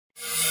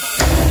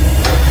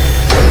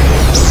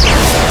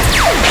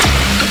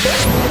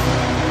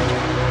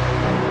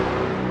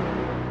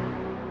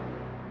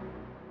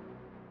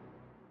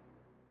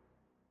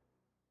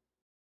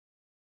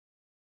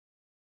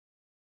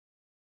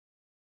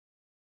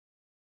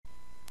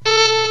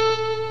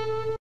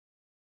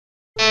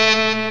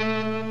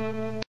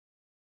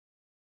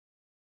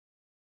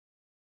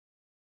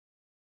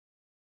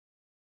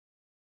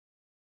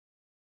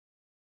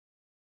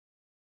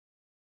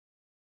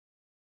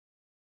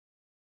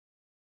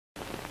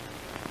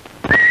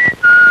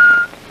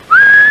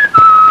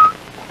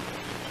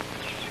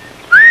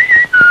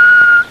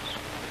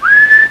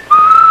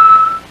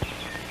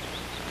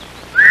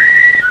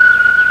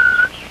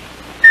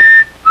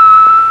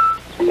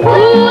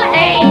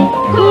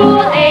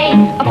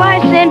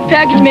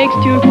mix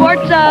 2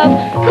 quarts of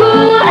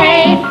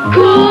Kool-Aid,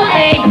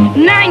 Kool-Aid.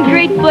 9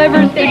 great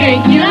flavors, the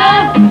drink you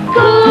love.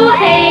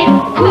 Kool-Aid,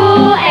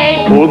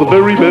 Kool-Aid. For the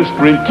very best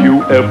drink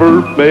you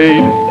ever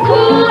made.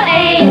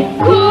 Kool-Aid,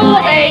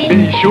 Kool-Aid.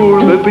 Be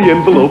sure that the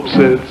envelope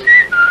says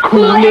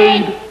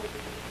Kool-Aid.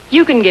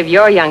 You can give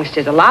your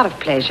youngsters a lot of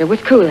pleasure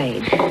with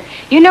Kool-Aid.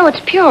 You know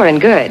it's pure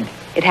and good.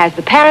 It has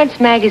the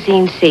Parents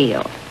Magazine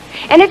seal.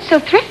 And it's so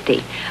thrifty.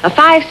 A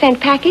 5-cent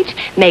package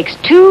makes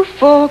 2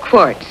 full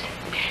quarts.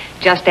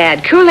 Just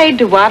add Kool-Aid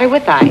to water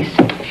with ice.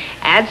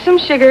 Add some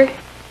sugar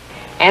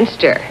and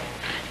stir.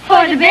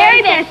 For the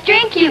very best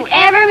drink you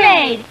ever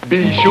made.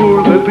 Be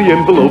sure that the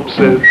envelope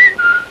says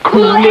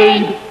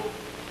Kool-Aid.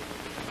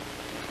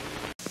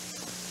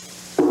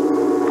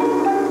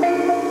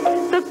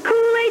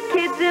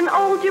 In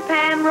old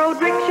Japan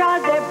rode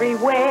rickshaws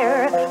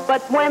everywhere.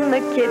 But when the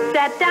kids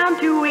sat down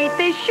to eat,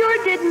 they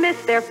sure did miss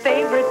their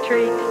favorite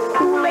treat.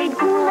 Kool-Aid,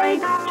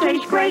 Kool-Aid,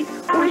 tastes great.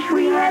 Wish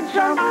we had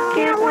some,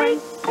 can't wait.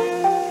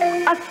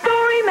 A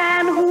story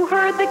man who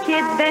heard the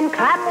kids then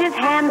clapped his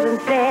hands and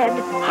said,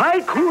 Hi,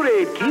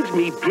 Kool-Aid keeps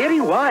me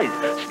very wise.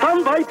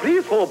 Stand by,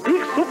 please, for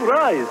big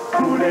surprise.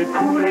 Kool-Aid,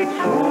 Kool-Aid,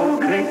 so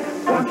great.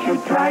 Once you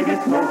tried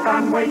it, no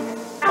can wait.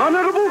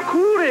 Honorable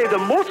Kool-Aid,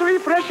 most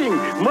refreshing,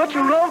 much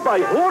loved by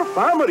whole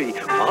family.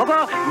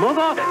 Father,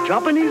 mother,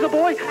 Japanese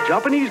boy,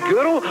 Japanese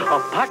girl,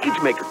 a package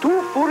make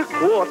 2 full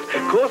quarts,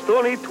 cost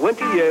only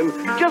 20 yen,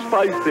 just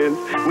 5 cents,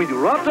 with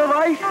lots of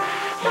ice,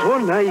 so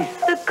nice.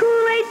 The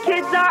Kool-Aid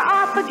kids are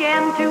off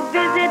again to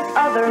visit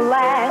other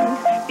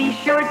lands. Be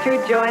sure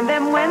to join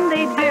them when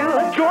they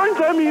do. Join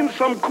them in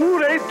some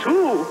Kool-Aid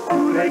too.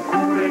 Kool-Aid,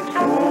 Kool-Aid,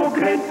 so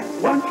great.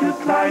 Once you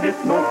tried it,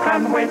 no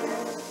can wait.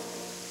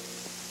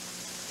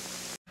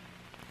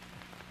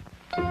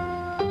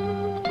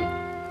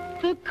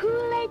 The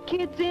Kool-Aid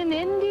kids in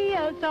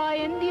India saw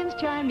Indians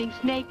charming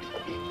snakes.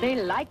 They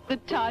liked the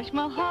Taj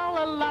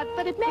Mahal a lot,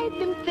 but it made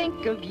them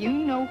think of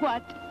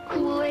you-know-what.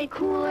 Kool-Aid,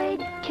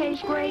 Kool-Aid,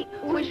 tastes great.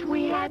 Wish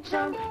we had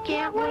some,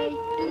 can't wait.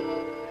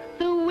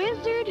 The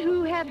wizard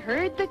who had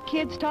heard the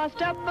kids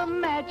tossed up a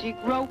magic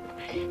rope.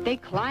 They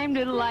climbed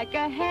it like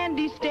a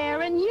handy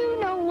stair, and you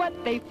know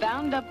what they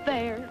found up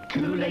there.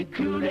 Kool-Aid,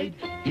 Kool-Aid,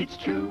 it's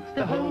true.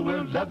 The whole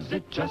world loves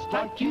it just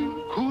like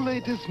you.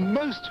 Kool-Aid is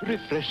most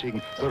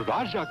refreshing. The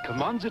Raja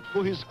commands it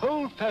for his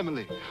whole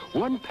family.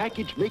 1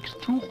 package makes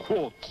 2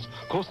 quarts.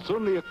 Costs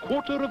only a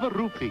quarter of a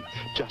rupee.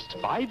 Just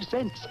 5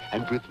 cents.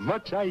 And with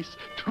much ice,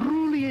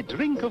 truly a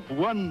drink of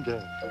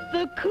wonder.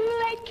 The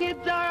Kool-Aid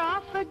kids are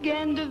off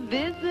again to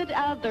visit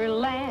other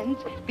lands.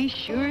 Be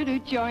sure to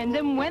join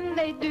them when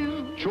they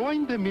do.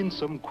 Join them in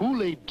some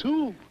Kool-Aid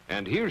too.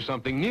 And here's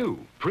something new.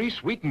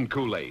 Pre-sweetened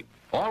Kool-Aid.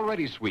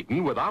 Already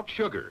sweetened without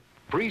sugar.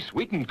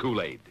 Pre-sweetened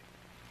Kool-Aid.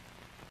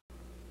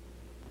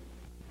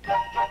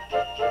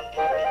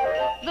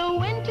 The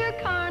winter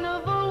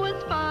carnival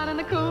was fun and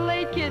the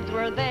Kool-Aid kids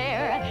were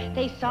there.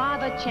 They saw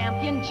the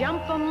champion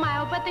jump a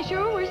mile, but they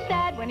sure were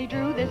sad when he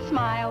drew this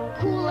smile.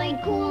 Kool-Aid,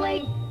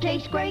 Kool-Aid,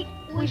 tastes great.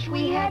 Wish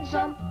we had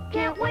some,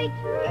 can't wait.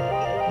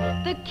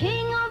 The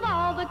king of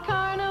all the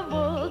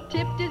carnival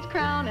tipped his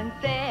crown and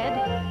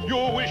said,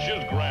 Your wish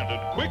is granted,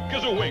 quick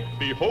as a wink.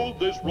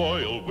 Behold this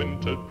royal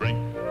winter drink.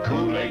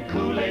 Kool-Aid,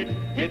 Kool-Aid,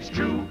 it's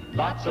true.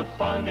 Lots of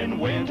fun in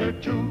winter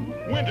too.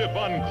 Winter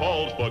fun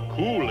calls for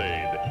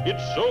Kool-Aid.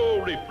 It's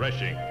so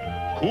refreshing.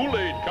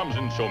 Kool-Aid comes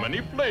in so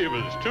many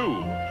flavors too.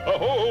 A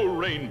whole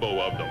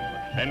rainbow of them.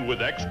 And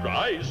with extra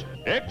ice,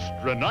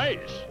 extra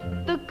nice.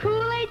 The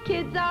Kool-Aid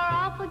kids are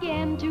off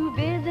again to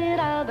visit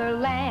other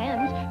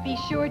lands. Be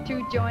sure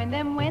to join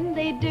them when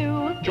they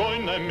do.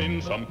 Join them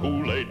in some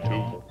Kool-Aid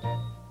too.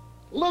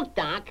 Look,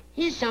 Doc,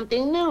 here's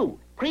something new.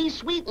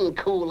 Pre-sweetened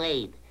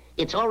Kool-Aid.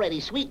 It's already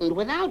sweetened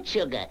without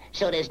sugar,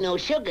 so there's no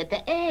sugar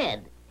to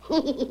add.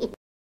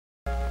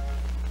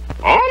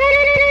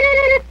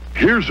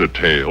 Here's a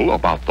tale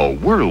about the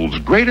world's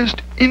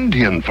greatest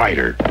Indian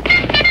fighter.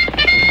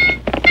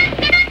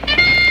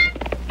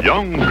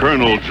 Young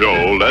Colonel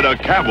Joe led a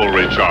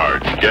cavalry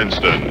charge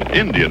against an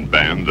Indian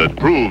band that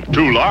proved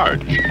too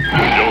large.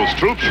 Joe's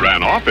troops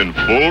ran off in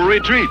full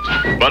retreat,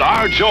 but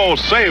our Joe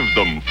saved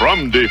them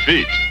from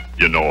defeat.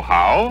 You know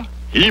how?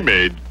 He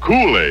made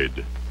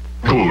Kool-Aid.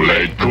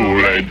 Kool-Aid,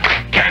 Kool-Aid,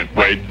 can't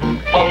wait.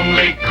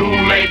 Only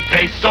Kool-Aid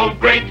tastes so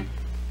great.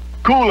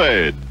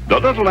 Kool-Aid, the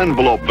little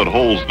envelope that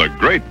holds the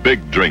great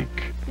big drink.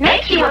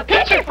 Makes you a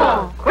pitcher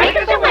full, quick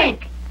as a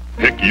wink.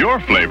 Pick your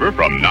flavor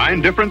from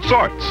 9 different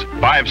sorts.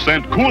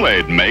 5-cent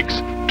Kool-Aid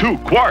makes 2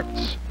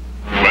 quarts.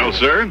 Well,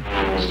 sir,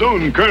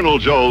 soon Colonel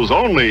Joe's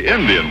only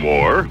Indian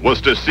war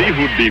was to see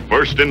who'd be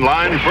first in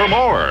line for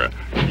more.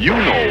 You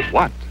know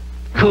what?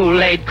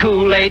 Kool-Aid,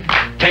 Kool-Aid,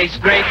 tastes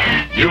great.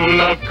 You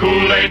love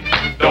Kool-Aid,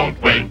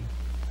 don't wait.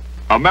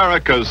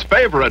 America's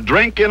favorite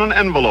drink in an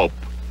envelope.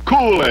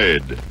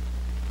 Kool-Aid.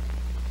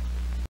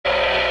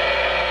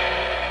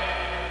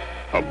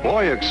 A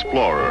boy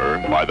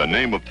explorer by the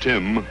name of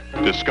Tim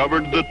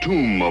discovered the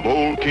tomb of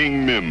old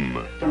King Mim.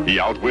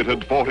 He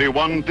outwitted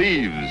 41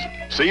 thieves,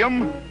 see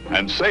 'em,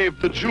 and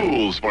saved the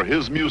jewels for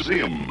his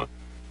museum.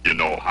 You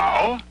know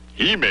how?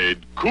 He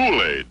made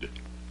Kool-Aid.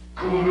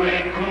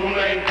 Kool-Aid,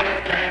 Kool-Aid,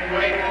 can't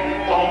wait.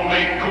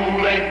 Only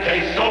Kool-Aid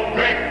tastes so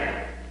great.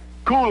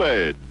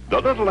 Kool-Aid, the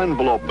little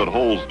envelope that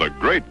holds the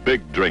great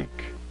big drink.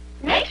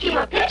 Makes you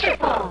a pitcher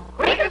full,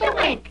 quick as a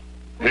wink.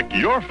 Pick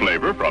your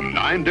flavor from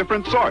 9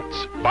 different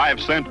sorts.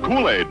 5-cent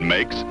Kool-Aid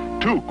makes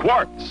 2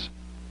 quarts.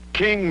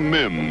 King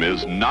Mim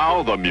is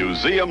now the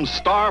museum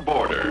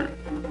starboarder.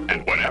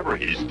 And whenever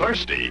he's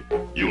thirsty,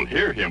 you'll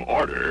hear him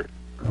order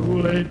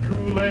Kool-Aid,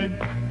 Kool-Aid,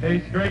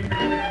 tastes great.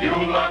 You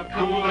love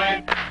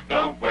Kool-Aid,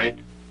 don't wait.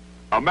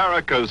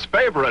 America's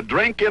favorite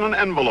drink in an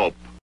envelope.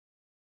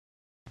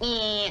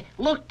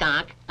 Look,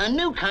 Doc, a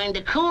new kind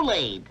of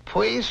Kool-Aid.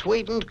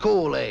 Pre-sweetened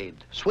Kool-Aid.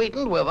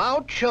 Sweetened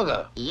without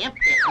sugar. Yep,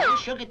 there's no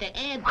sugar to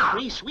add to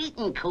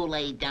pre-sweetened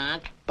Kool-Aid,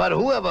 Doc. But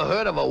who ever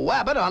heard of a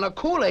wabbit on a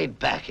Kool-Aid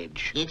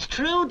package? It's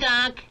true,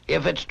 Doc.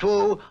 If it's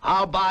true,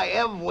 I'll buy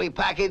every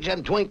package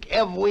and drink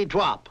every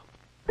drop.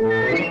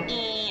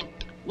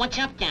 What's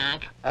up,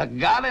 Doc?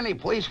 Got any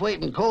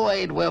pre-sweetened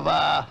Kool-Aid with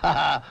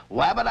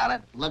wabbit on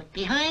it? Look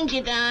behind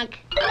you, Doc.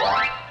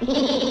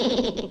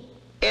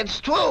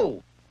 It's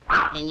true.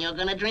 And you're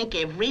gonna drink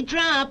every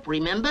drop,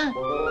 remember?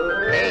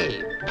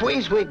 Hey,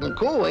 pre-sweetened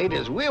Kool-Aid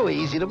is really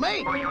easy to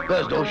make.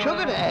 There's no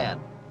sugar to add.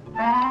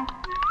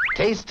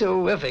 Tastes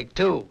terrific,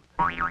 too.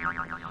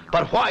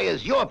 But why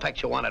is your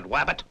picture on it,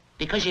 Wabbit?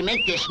 Because you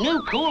make this new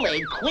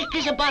Kool-Aid quick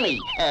as a bunny.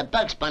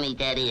 Bugs Bunny,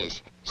 that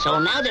is. So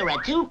now there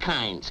are 2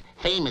 kinds.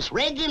 Famous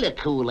regular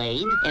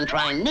Kool-Aid and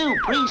try new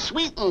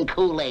pre-sweetened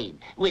Kool-Aid.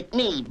 With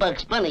me,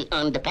 Bugs Bunny,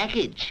 on the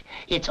package.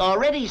 It's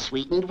already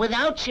sweetened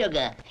without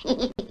sugar.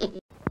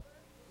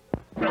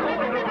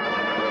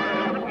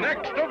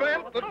 Next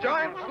event, the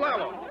giant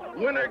slalom.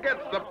 Winner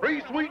gets the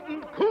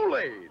pre-sweetened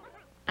Kool-Aid.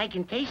 I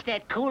can taste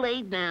that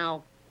Kool-Aid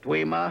now.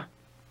 Dweema.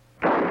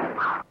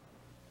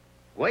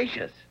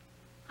 Gracious.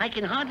 I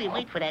can hardly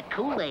wait for that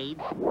Kool-Aid.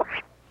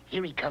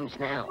 Here he comes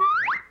now.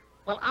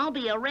 Well, I'll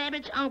be a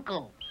rabbit's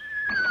uncle.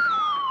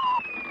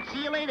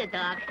 See you later,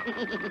 Doc.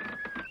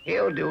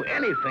 He'll do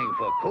anything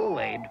for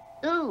Kool-Aid.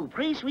 Ooh,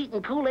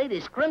 pre-sweetened Kool-Aid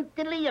is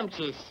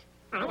scrumptious.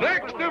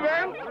 Next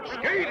event,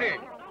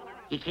 skating.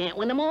 You can't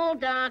win them all,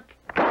 Doc.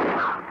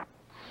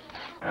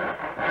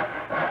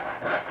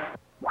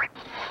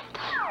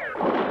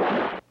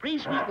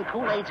 Pre-sweetened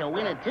Kool-Aid's a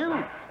winner,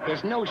 too.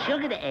 There's no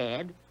sugar to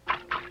add,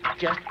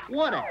 just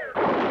water.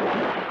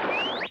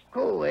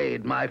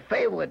 Kool-Aid, my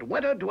favorite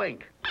winter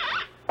drink.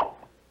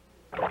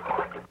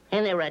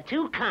 And there are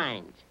 2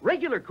 kinds.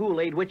 Regular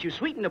Kool-Aid, which you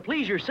sweeten to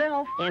please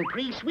yourself. And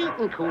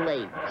pre-sweetened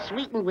Kool-Aid,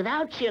 sweetened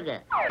without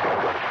sugar.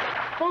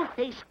 Both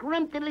taste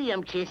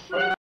scrumptious.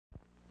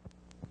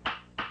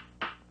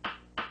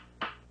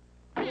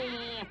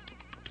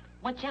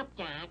 What's up,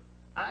 Doc?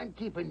 I'm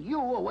keeping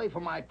you away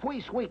from my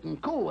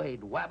pre-sweetened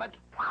Kool-Aid, Wabbit.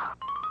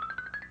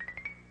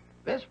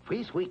 This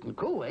pre-sweetened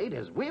Kool-Aid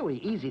is really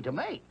easy to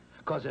make,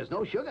 because there's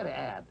no sugar to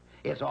add.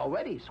 It's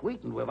already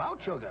sweetened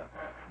without sugar.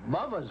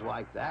 Mothers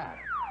like that.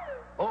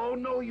 Oh,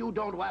 no, you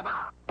don't, Wabbit.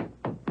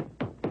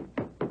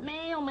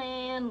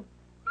 Mailman.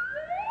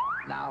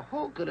 Now,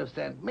 who could have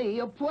sent me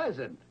a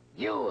present?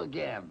 You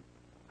again.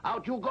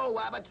 Out you go,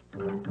 Wabbit.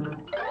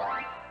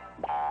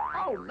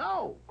 Oh,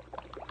 no.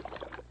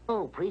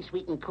 Oh,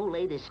 pre-sweetened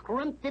Kool-Aid is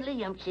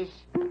scrumptious.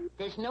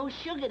 There's no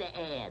sugar to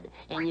add,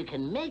 and you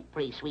can make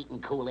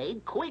pre-sweetened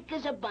Kool-Aid quick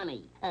as a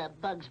bunny.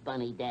 Bugs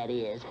Bunny, that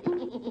is.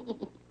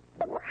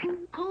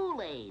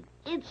 Kool-Aid,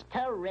 it's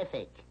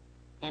terrific.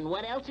 And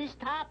what else is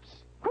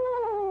tops?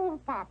 Kool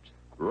Pops.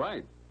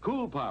 Right.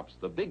 Kool Pops,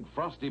 the big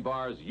frosty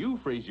bars you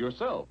freeze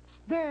yourself.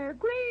 They're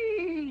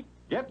great.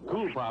 Get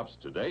Kool Pops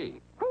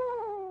today.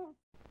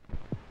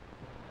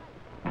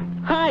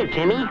 Hi,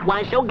 Timmy.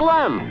 Why so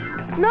glum?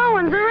 No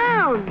one's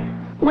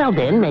around. Well,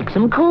 then, make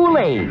some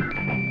Kool-Aid.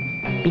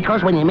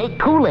 Because when you make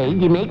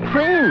Kool-Aid, you make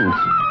friends.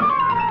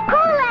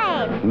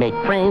 Kool-Aid! Make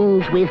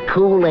friends with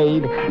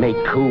Kool-Aid.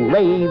 Make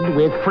Kool-Aid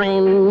with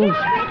friends.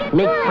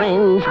 Make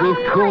friends with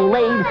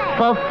Kool-Aid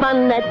for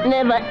fun that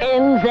never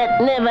ends,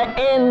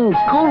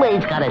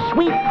 Kool-Aid's got a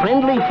sweet,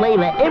 friendly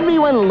flavor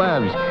everyone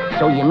loves.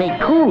 So you make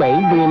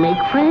Kool-Aid when you make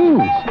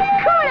friends.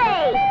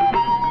 Kool-Aid!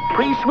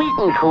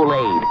 Pre-sweetened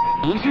Kool-Aid.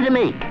 Easy to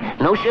make.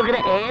 No sugar to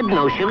add,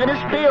 no sugar to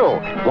spill.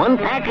 One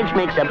package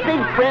makes a big,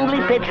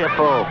 friendly pitcher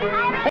full.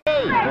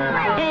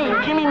 Hey,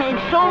 Jimmy made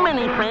so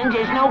many friends,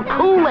 there's no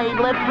Kool-Aid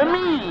left for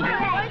me.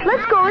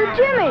 Let's go with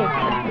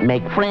Jimmy.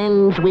 Make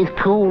friends with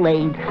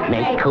Kool-Aid.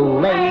 Make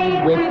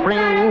Kool-Aid with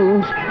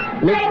friends.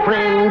 Make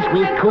friends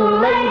with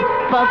Kool-Aid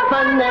for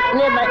fun that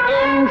never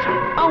ends.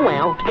 Oh,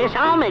 well, guess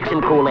I'll make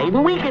some Kool-Aid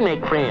and we can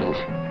make friends.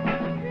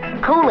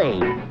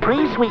 Kool-Aid,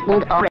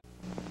 pre-sweetened already.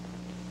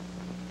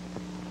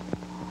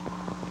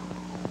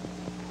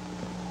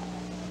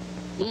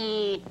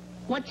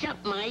 What's up,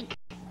 Mike?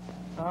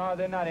 Oh,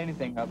 they're not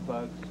anything up,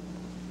 Bugs.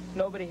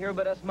 Nobody here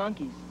but us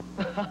monkeys.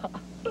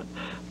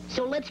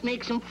 So let's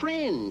make some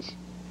friends.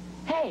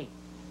 Hey,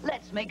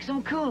 let's make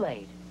some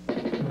Kool-Aid.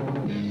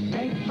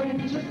 Make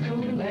friends with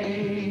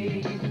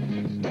Kool-Aid.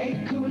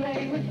 Make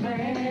Kool-Aid with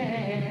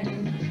friends.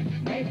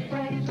 Make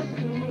friends with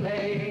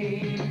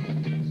Kool-Aid.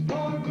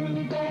 More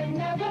groove that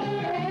never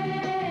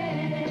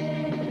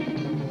ends.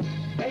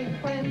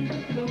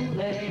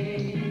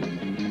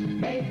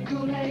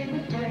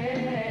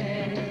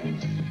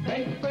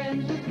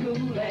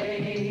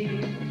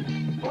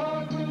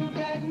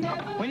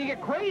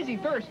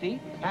 crazy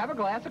thirsty, have a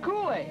glass of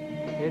Kool-Aid.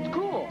 It's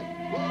cool.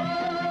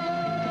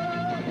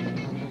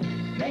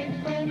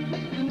 Make friends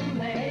with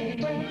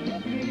Kool-Aid.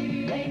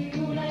 Make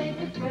Kool-Aid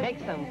with friends. Make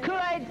some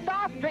Kool-Aid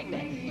soft drink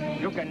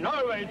mix. You can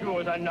always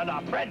use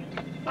another friend.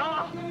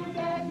 Ah!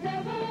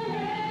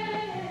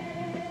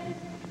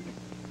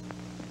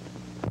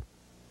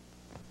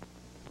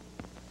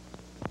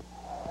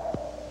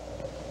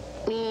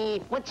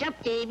 What's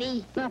up,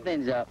 Davy?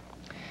 Nothing's up.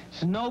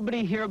 There's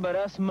nobody here but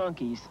us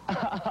monkeys.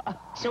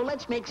 So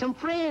let's make some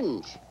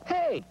friends.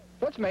 Hey,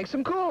 let's make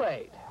some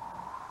Kool-Aid.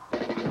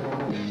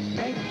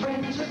 Make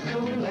friends with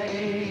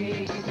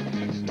Kool-Aid.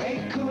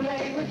 Make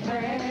Kool-Aid with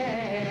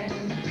friends.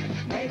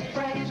 Make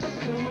friends with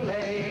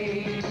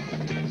Kool-Aid.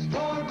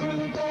 For a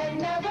group that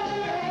never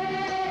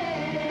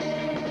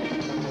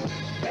ends.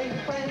 Make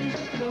friends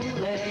with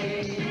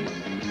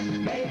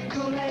Kool-Aid. Make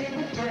Kool-Aid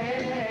with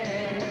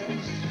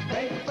friends.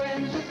 Make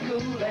friends with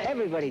Kool-Aid.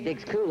 Everybody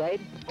digs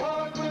Kool-Aid.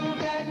 For a group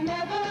that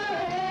never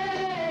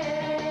ends.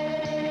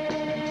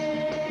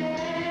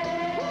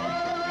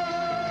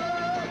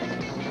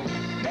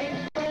 Make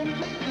friends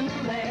with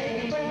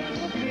Kool-Aid.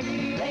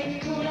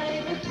 Make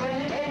Kool-Aid with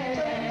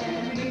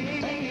friends.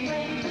 Make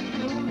friends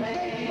with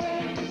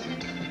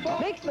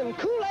Kool-Aid. Make some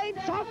Kool-Aid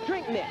soft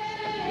drink mix.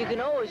 You can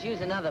always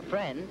use another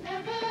friend.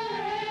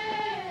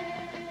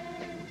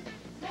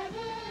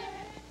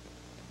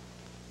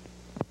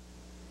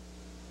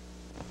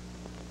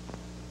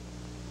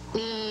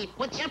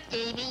 What's up,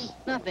 Davy?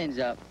 Nothing's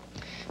up.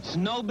 There's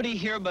nobody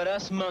here but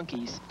us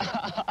monkeys.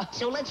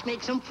 So let's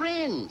make some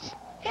friends.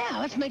 Yeah,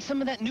 let's make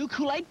some of that new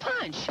Kool-Aid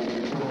punch.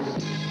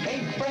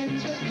 Make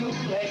friends with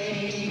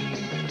Kool-Aid.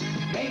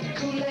 Make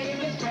Kool-Aid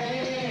with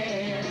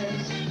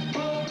friends.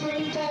 For a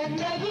group that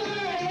never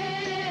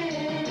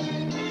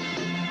ends.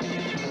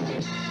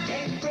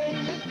 Make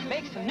friends with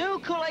Make some new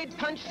Kool-Aid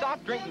punch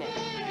soft drink mix.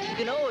 You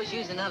can always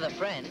use another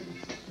friend.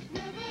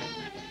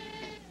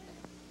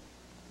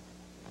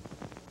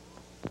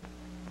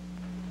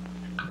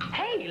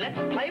 Hey, let's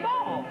play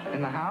ball.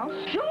 In the house?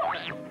 Sure.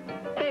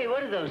 Hey,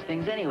 what are those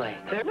things anyway?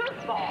 They're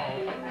Nerf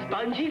balls.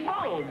 Spongy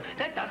foam.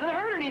 That doesn't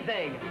hurt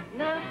anything.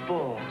 Nerf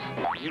balls.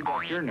 You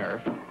got your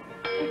Nerf.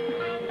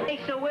 Hey,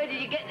 so where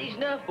did you get these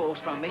Nerf balls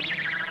from, Mick?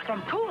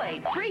 From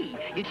Kool-Aid, free.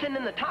 You'd send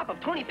in the top of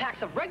 20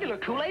 packs of regular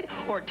Kool-Aid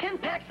or 10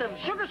 packs of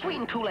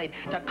sugar-sweetened Kool-Aid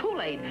to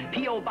Kool-Aid,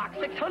 P.O. Box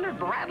 600,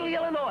 Bradley,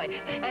 Illinois,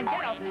 and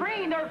get a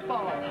free Nerf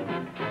ball.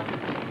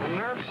 A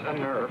Nerf's a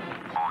Nerf.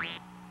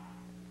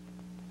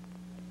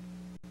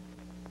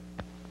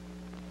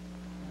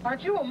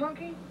 Aren't you a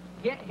monkey?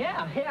 Yeah.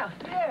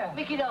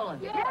 Mickey Dolan.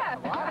 Yeah.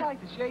 Well, I'd like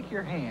to shake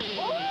your hand.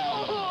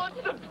 Oh,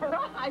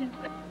 surprise.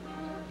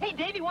 Hey,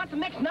 Davey, want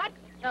some mixed nuts?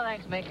 No,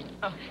 thanks, Mick.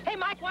 Oh. Hey,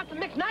 Mike, want some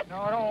mixed nuts? No,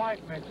 I don't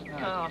like mixed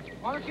nuts.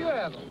 Why don't you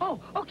have them? Oh,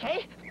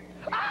 okay.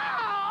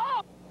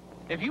 Oh!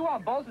 If you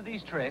want both of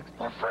these tricks,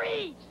 For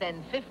free.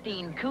 Send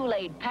 15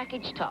 Kool-Aid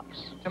package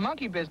tops. to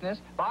Monkey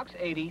Business, Box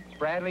 80,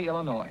 Bradley,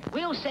 Illinois.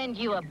 We'll send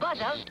you a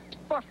buzzer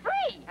for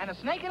free. And a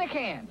snake in a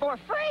can. For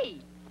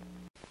free.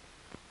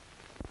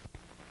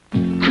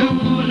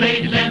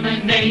 Kool-Aid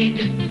lemonade.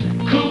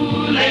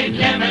 Kool-Aid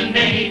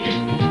lemonade.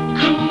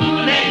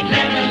 Kool-Aid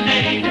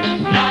lemonade.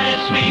 Not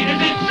as sweet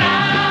as it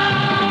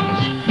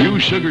sounds. New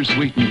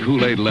sugar-sweetened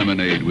Kool-Aid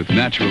lemonade with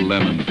natural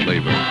lemon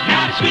flavor.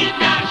 Not as sweet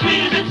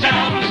as it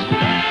sounds.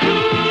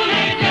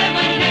 Kool-Aid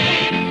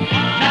lemonade.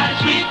 Not as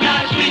sweet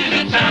as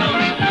it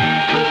sounds.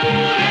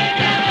 Kool-Aid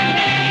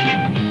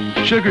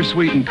lemonade.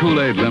 Sugar-sweetened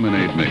Kool-Aid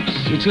lemonade mix.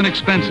 It's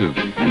inexpensive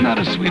and not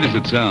as sweet as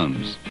it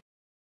sounds.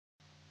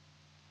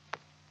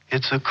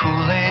 It's a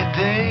Kool-Aid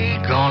day,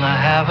 gonna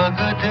have a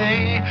good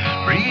day.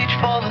 Reach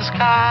for the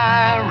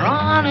sky,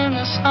 run in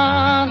the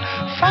sun.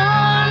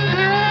 Fun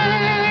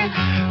day.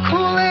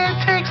 Kool-Aid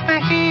takes the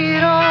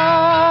heat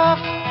off,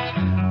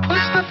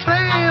 puts the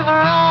flavor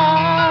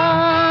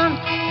on.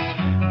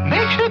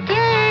 Makes your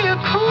day a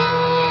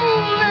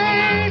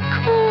Kool-Aid,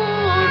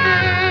 cool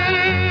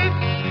day.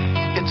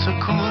 It's a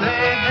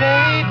Kool-Aid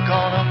day,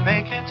 gonna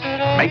make it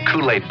today. Make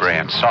Kool-Aid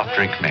brand soft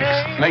drink mix.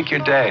 Make your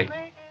day.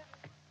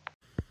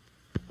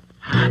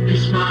 Happy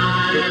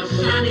smiles,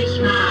 sunny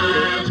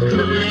smiles,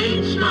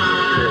 Kool-Aid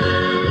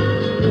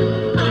smiles.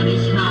 Funny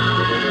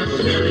smiles,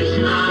 silly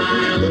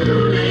smiles,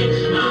 Kool-Aid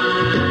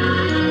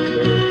smiles.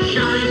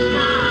 Shy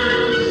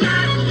smiles,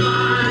 sad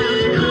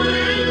smiles,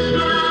 Kool-Aid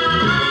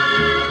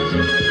smiles.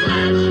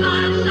 Glad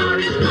smiles,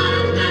 sorry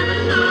smiles, never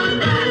saw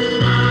that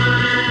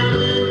smile.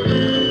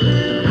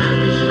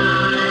 Happy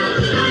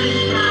smiles, sunny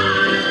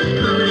smiles,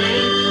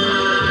 Kool-Aid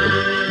smiles.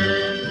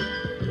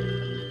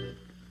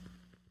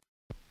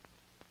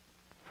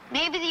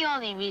 Maybe the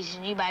only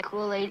reason you buy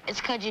Kool-Aid is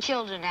because your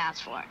children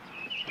ask for it.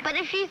 But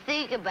if you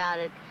think about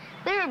it,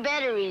 there are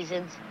better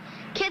reasons.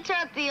 Kids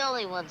aren't the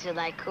only ones who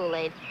like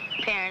Kool-Aid.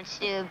 Parents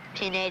do,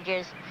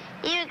 teenagers,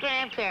 even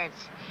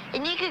grandparents.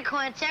 And you can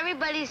quench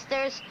everybody's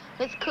thirst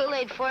with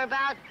Kool-Aid for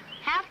about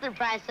half the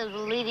price of the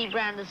leading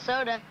brand of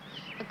soda.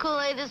 And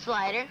Kool-Aid is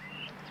lighter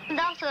and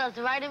also has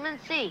vitamin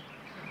C.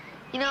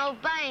 You know,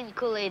 buying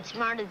Kool-Aid's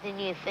smarter than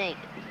you think.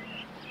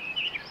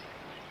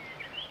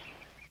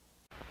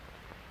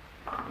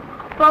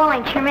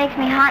 bowling sure makes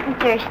me hot and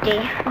thirsty.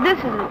 This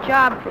is a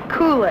job for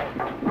Kool-Aid.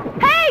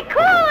 Hey,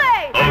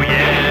 Kool-Aid! Oh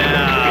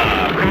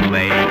yeah!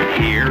 Kool-Aid's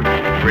here,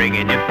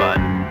 bringing you fun.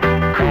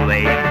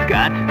 Kool-Aid's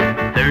got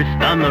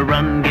thirst on the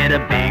run. Get a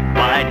big,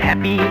 wide,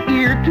 happy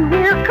ear to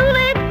ear.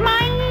 Kool-Aid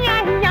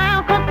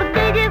smile, 'cause the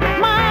biggest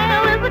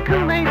smile is a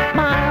Kool-Aid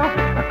smile.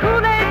 A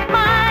Kool-Aid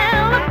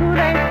smile, a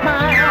Kool-Aid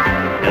smile.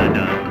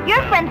 Dun-dun.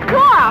 Your friend's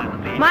Kool.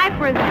 My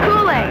friend's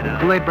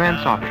Kool-Aid. Kool-Aid brand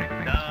soft drink mix.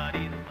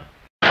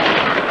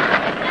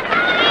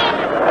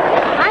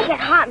 I get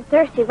hot and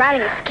thirsty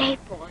riding a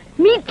skateboard.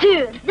 Me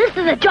too. This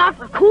is a job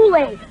for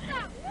Kool-Aid.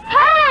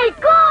 Hey,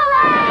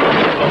 Kool-Aid!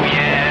 Oh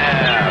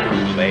yeah!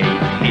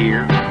 Kool-Aid's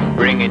here,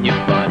 bringing you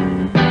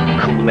fun.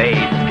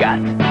 Kool-Aid's got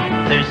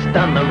thirst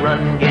on the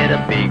run. Get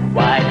a big,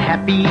 wide,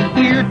 happy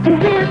ear to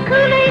hear.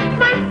 Kool-Aid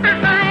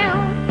smile.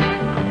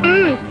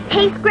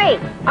 Tastes great.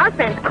 Our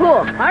friend's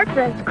Kool. Our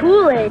friend's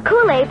Kool-Aid.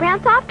 Kool-Aid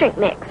brand soft drink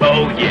mix.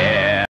 Oh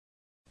yeah!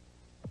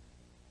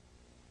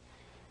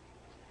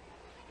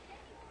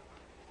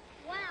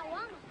 Wow,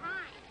 I'm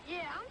hot.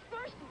 Yeah, I'm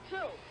thirsty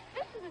too.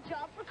 This is a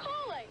job for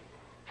Kool-Aid.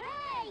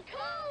 Hey,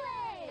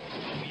 Kool-Aid!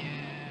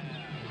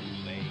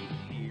 Kool-Aid's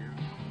here,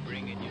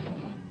 bringing you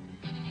fun.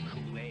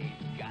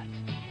 Kool-Aid's got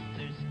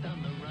thirst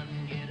on the run.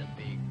 Get a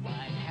big,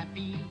 wide,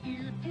 happy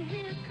ear to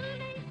hear.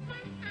 Kool-Aid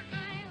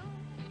smile.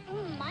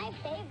 My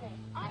favorite.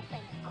 Our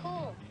friend's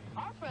Kool.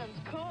 Our friend's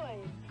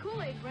Kool-Aid.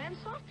 Kool-Aid brand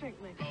soft drink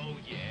mix. Oh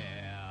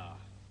yeah!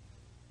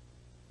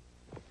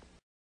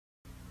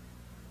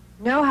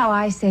 Know how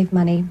I save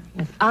money?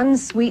 With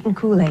unsweetened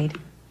Kool-Aid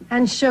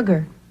and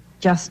sugar,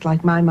 just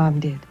like my mom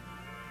did.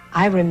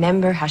 I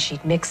remember how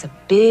she'd mix a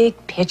big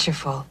pitcher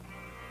full.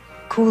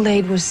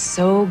 Kool-Aid was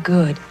so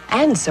good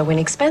and so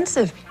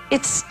inexpensive.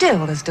 It's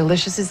still as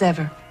delicious as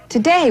ever.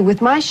 Today,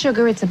 with my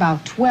sugar, it's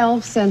about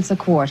 12 cents a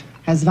quart.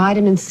 Has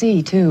vitamin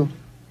C, too.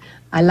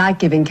 I like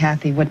giving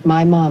Kathy what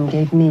my mom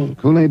gave me.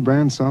 Kool-Aid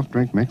brand soft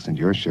drink mix and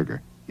your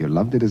sugar. You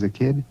loved it as a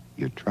kid,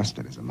 you trust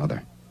it as a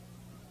mother.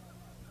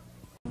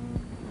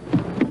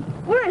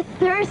 We're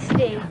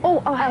thirsty.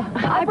 Oh,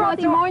 I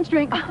brought some orange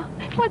drink.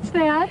 What's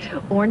that?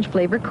 Orange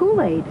flavor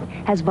Kool-Aid.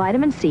 Has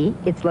vitamin C,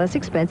 it's less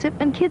expensive,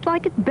 and kids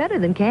like it better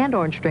than canned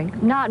orange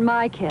drink. Not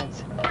my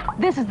kids.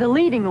 This is the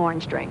leading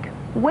orange drink.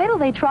 Wait till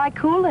they try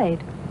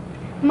Kool-Aid.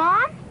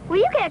 Mom, will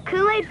you get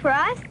Kool-Aid for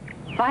us?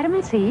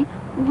 Vitamin C,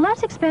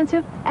 less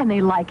expensive, and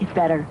they like it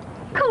better.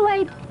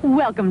 Kool-Aid,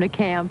 welcome to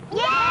camp.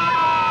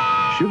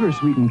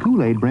 Sugar-sweetened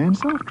Kool-Aid brand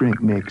soft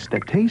drink mix. The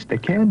taste a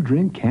canned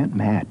drink can't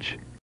match.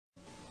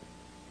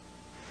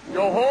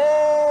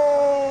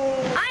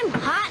 Yo-ho! I'm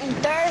hot and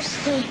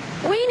thirsty.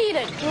 We need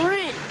a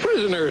drink.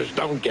 Prisoners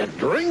don't get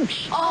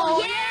drinks.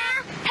 Oh,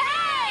 yeah?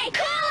 Hey,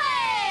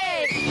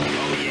 Kool-Aid!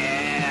 Oh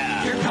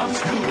yeah! Here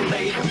comes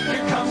Kool-Aid,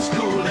 here comes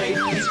Kool-Aid.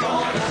 He's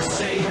gonna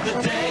save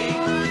the day.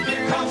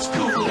 Here comes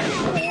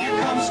Kool-Aid,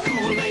 here comes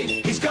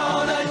Kool-Aid. He's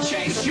gonna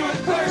chase your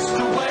thirst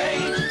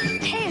away.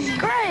 Tastes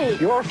great.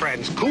 Your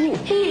friend's Kool.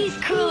 He's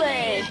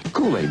Kool-Aid.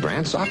 Kool-Aid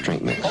brand soft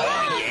drink mix. Oh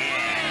yeah!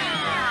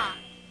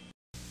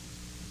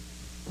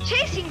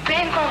 Chasing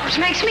bank robbers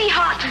makes me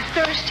hot and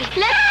thirsty.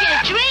 Let's get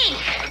a drink.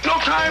 No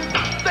time.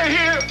 They're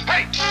here.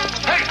 Hey,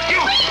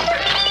 you.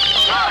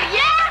 Oh,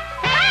 yeah?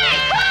 Hey,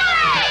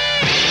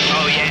 Kool-Aid!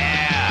 Oh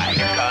yeah!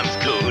 Here comes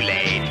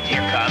Kool-Aid.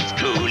 Here comes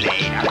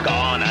Kool-Aid. I'm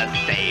gonna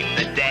save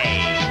the day.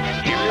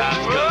 Here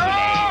comes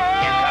Kool-Aid.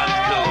 Here comes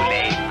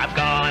Kool-Aid. I'm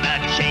gonna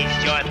chase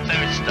your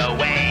thirst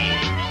away.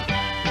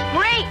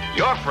 Great.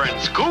 Your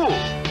friend's Kool.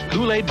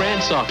 Kool-Aid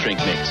brand soft drink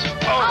mix.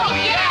 Oh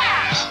yeah!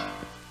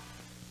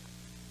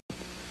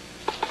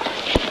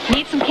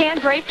 Need some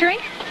canned grape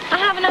drink? I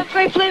have enough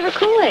grape flavor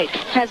Kool-Aid.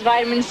 Has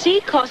vitamin C,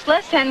 costs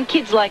less, and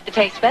kids like the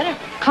taste better.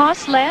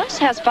 Costs less,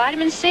 has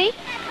vitamin C?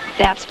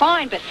 That's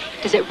fine, but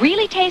does it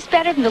really taste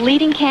better than the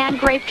leading canned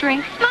grape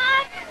drink?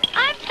 Mom,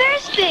 I'm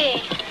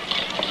thirsty.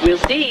 We'll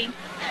see.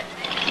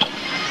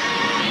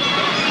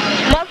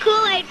 More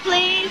Kool-Aid,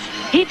 please.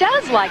 He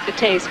does like the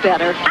taste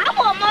better. I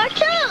want more,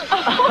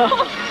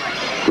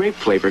 too. Grape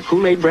flavor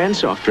Kool-Aid brand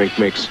soft drink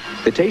mix.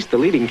 The taste the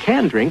leading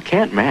canned drink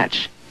can't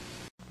match.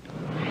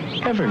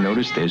 Ever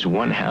notice there's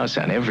one house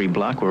on every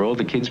block where all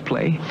the kids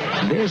play?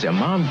 There's a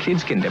mom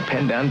kids can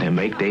depend on to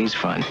make days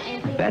fun.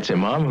 That's a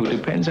mom who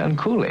depends on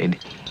Kool-Aid.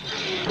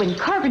 When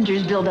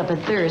carpenters build up a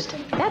thirst,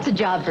 that's a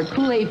job for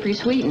Kool-Aid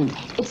pre-sweetened.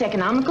 It's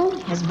economical,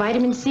 has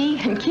vitamin C,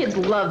 and kids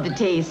love the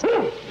taste.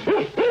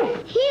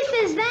 He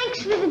says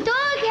thanks for the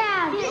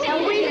doghouse.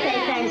 And we say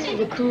thanks for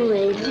the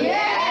Kool-Aid.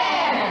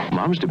 Yeah!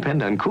 Moms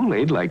depend on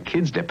Kool-Aid like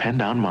kids depend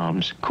on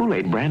moms.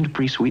 Kool-Aid brand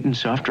pre-sweetened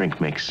soft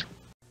drink mix.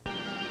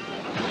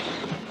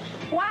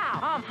 Wow,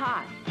 I'm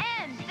hot.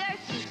 And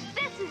thirsty.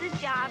 This is a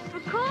job for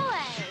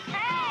Kool-Aid.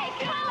 Hey,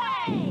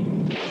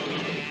 Kool-Aid!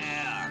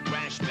 Yeah!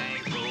 Crash,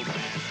 bang, roll,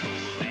 fast.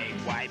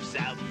 Kool-Aid wipes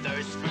out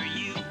thirst for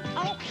you.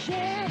 Oh,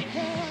 yeah.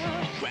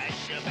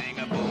 Crash, a bang,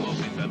 a boom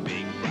with a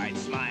big bright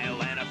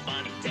smile and a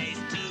funny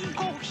taste too.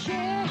 Oh,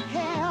 yeah.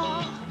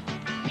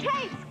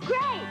 Tastes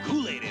great.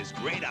 Kool-Aid is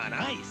great on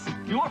ice.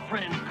 Your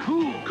friend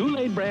Kool.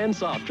 Kool-Aid brand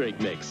soft drink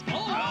mix.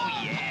 Oh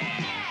yeah!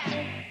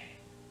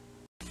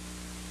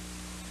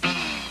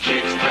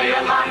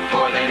 a lot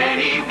more than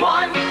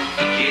anyone.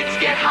 Kids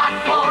get hot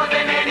more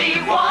than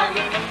anyone.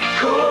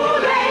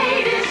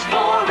 Kool-Aid is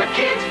for a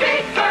kid's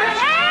big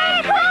thirst. Hey,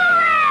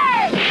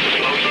 Kool-Aid!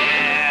 Oh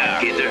yeah,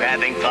 kids are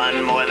having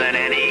fun more than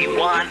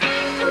anyone.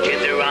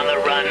 Kids are on the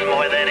run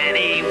more than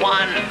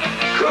anyone.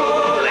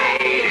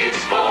 Kool-Aid is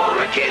for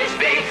a kid's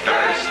big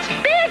thirst.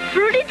 Big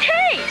fruity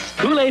taste.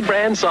 Kool-Aid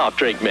brand soft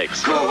drink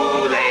mix.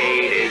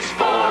 Kool-Aid is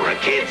for a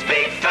kid's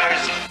big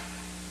thirst.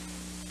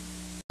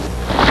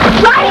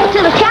 Riding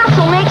to the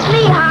castle makes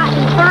me hot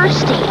and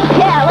thirsty.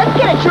 Yeah, let's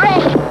get a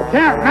drink.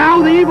 There,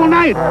 now the evil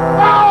knight.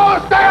 Oh,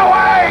 stay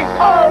away!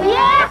 Oh,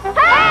 yeah?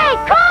 Hey,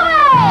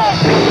 Kool-Aid!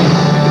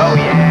 Oh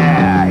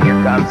yeah,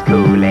 here comes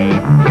Kool-Aid.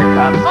 Here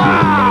comes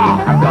Kool-Aid.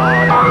 I'm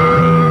gonna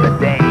save the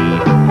day.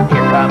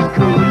 Here comes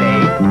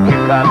Kool-Aid.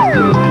 Here comes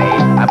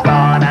Kool-Aid. I'm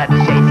gonna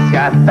chase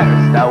your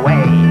thirst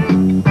away.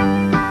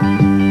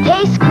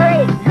 Tastes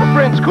great. Your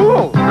friend's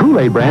Kool.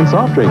 Kool-Aid brand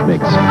soft drink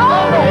mix. Oh,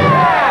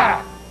 yeah!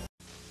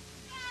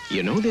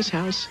 You know this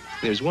house?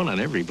 There's one on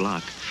every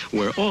block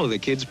where all the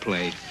kids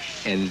play.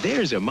 And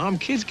there's a mom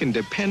kids can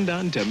depend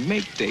on to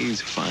make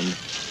days fun.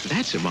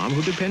 That's a mom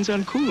who depends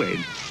on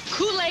Kool-Aid.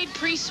 Kool-Aid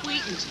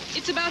pre-sweetened.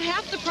 It's about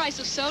half the price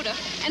of soda.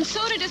 And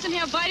soda doesn't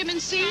have vitamin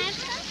C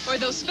or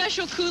those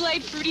special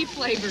Kool-Aid fruity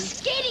flavors.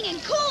 Skating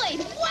and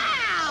Kool-Aid,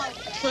 wow!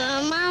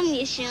 Well, Mom,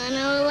 you sure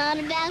know a lot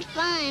about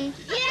fun.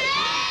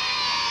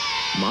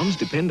 Yeah! Moms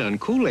depend on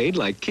Kool-Aid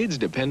like kids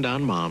depend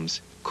on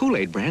moms.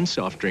 Kool-Aid brand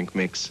soft drink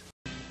mix.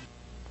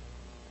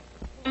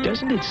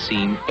 Doesn't it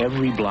seem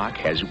every block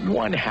has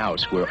one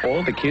house where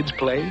all the kids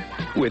play?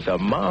 With a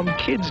mom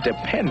kids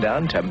depend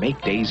on to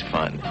make days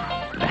fun.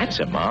 That's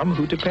a mom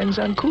who depends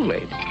on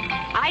Kool-Aid.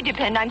 I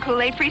depend on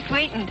Kool-Aid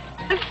pre-sweetened,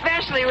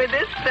 especially with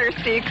this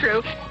thirsty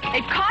crew.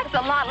 It costs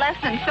a lot less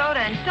than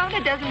soda, and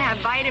soda doesn't have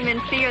vitamin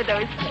C or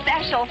those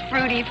special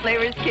fruity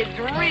flavors kids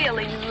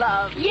really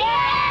love.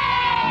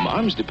 Yeah!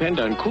 Moms depend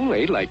on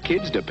Kool-Aid like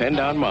kids depend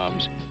on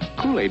moms.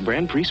 Kool-Aid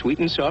brand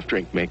pre-sweetened soft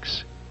drink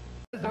mix.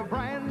 There's a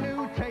brand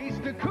new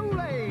taste of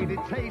Kool-Aid. It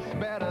tastes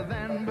better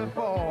than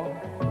before.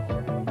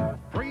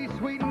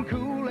 Pre-sweetened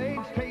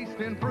Kool-Aid's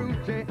tasting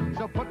fruity,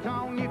 so put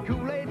on your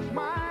Kool-Aid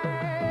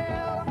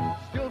smile.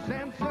 Still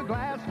cents a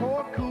glass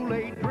for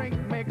Kool-Aid drink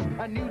mix,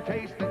 a new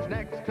taste that's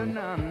next to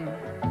none.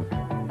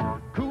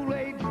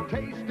 Kool-Aid's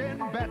tasting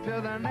better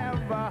than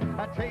ever,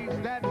 a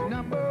taste that's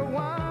number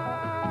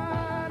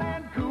one.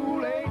 And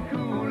Kool-Aid,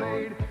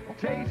 Kool-Aid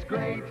tastes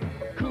great.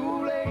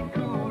 Kool-Aid,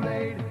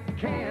 Kool-Aid,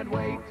 can't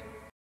wait.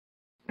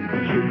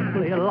 Kids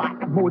play a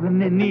lot more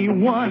than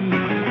anyone.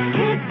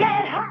 Kids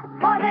get hot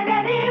more than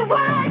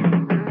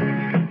anyone.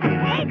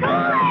 Hey,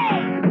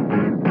 Kool-Aid!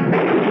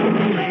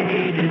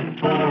 Kool-Aid is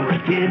for a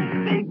kid's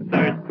big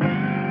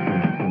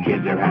thirst.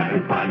 Kids are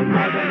having fun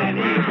more than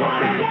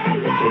anyone.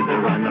 Kids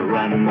are on the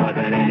run more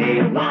than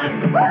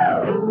anyone.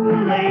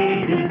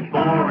 Kool-Aid is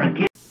for a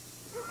kid.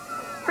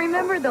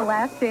 Remember the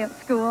last day of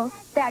school?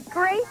 That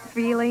great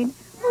feeling?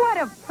 What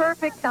a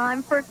perfect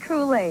time for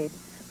Kool-Aid.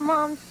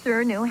 Mom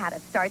sure knew how to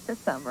start the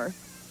summer.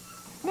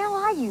 Now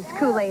I use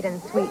Kool-Aid and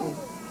sweeten.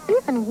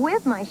 Even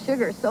with my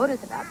sugar,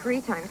 soda's about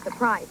 3 times the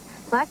price.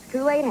 Plus,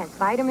 Kool-Aid has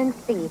vitamin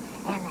C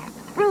and that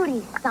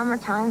fruity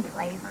summertime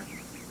flavor.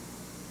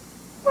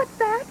 What's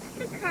that?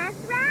 The class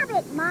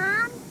rabbit,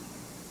 Mom.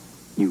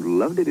 You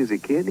loved it as a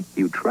kid.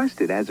 You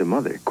trust it as a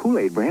mother.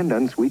 Kool-Aid brand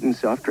unsweetened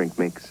soft drink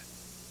mix.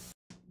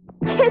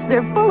 Kids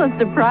are full of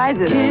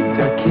surprises. Kids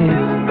are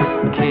kids.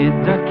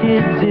 Kids are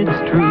kids, it's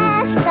true.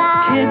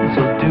 Kids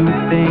will do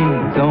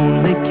things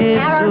only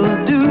kids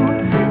will do.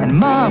 And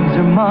moms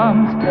are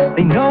moms.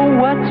 They know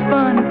what's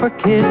fun for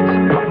kids.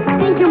 I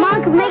think your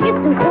mom could make it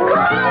some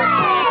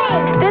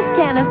Kool-Aid. This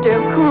canister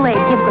of Kool-Aid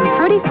gives them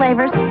fruity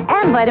flavors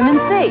and vitamin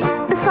C.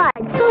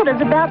 Besides,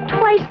 soda's about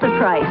twice the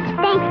price.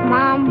 Thanks,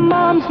 Mom.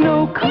 Moms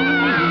know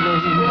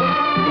Kool-Aid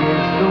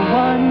is the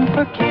one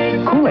for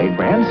kids. Kool-Aid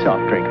brand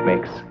soft drink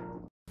mix.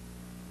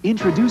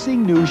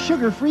 Introducing new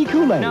sugar-free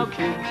Kool-Aid. Now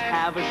kids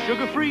have a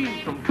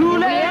sugar-free from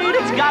Kool-Aid.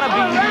 It's gotta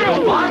be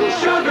The one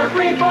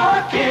sugar-free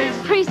for kids.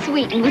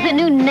 Pre-sweetened with a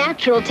new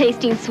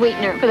natural-tasting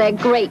sweetener for that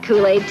great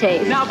Kool-Aid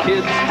taste. Now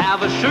kids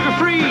have a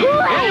sugar-free.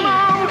 Kool-Aid!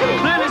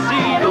 Plenty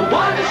see. The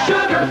one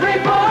sugar-free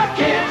for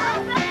kids.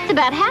 It's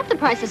about half the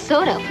price of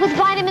soda with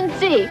vitamin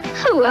C.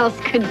 Who else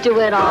could do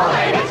it all?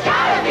 Kool-Aid, it's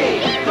gotta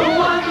be the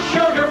one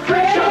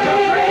sugar-free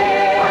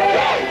for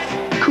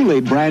kids.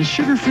 Kool-Aid brand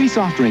sugar-free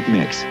soft drink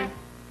mix.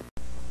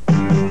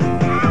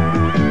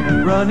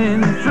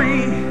 Running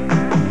free,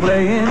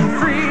 playing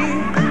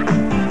free.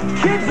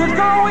 Kids are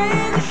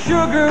going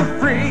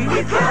sugar-free.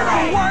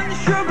 One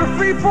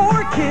sugar-free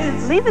for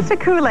kids. Leave it to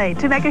Kool-Aid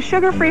to make a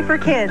sugar-free for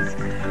kids.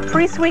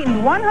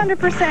 Pre-sweetened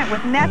 100%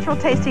 with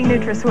natural-tasting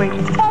NutraSweet.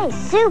 Hey,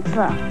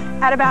 super.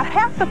 At about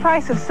half the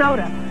price of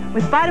soda.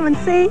 With vitamin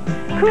C,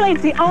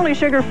 Kool-Aid's the only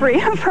sugar-free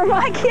for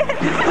my kids.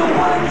 The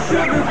one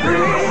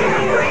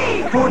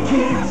sugar-free for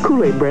kids.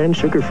 Kool-Aid brand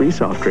sugar-free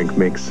soft drink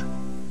mix.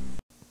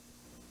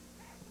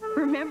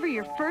 Remember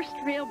your first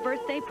real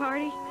birthday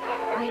party?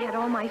 I had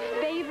all my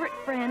favorite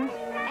friends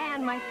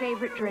and my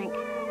favorite drink,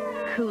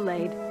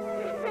 Kool-Aid.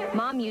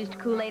 Mom used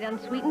Kool-Aid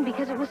unsweetened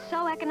because it was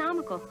so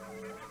economical.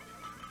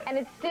 And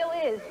it still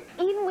is,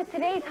 even with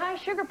today's high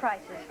sugar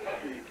prices.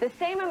 The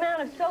same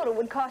amount of soda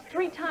would cost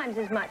 3 times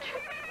as much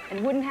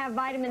and wouldn't have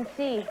vitamin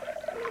C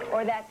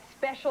or that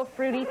special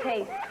fruity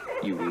taste.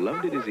 You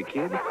loved it as a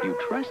kid, you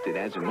trust it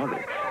as a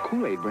mother.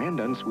 Kool-Aid brand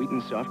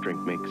unsweetened soft drink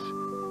mix.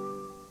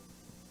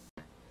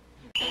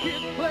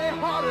 Kids play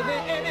harder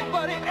than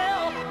anybody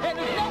else, and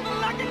there's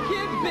nothing like a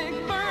kid's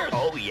big burst.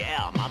 Oh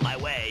yeah, I'm on my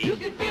way. You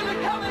can feel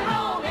it coming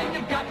on, and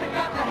you got to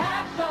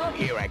have some.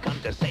 Here I come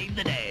to save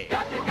the day.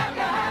 Got to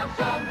have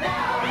some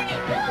now.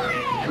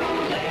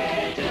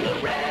 Kool-Aid to the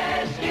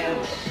rescue.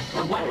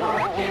 The one for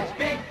a kid's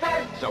big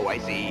thirst. So I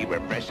see,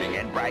 refreshing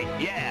and bright,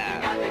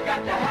 yeah.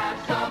 Got to have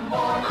some more.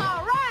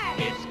 All right.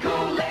 It's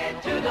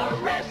Kool-Aid to the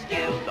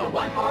rescue. The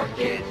one for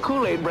kids.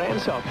 Kool-Aid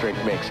brand soft drink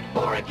mix.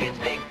 For a kid's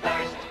big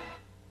thirst.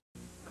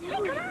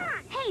 Come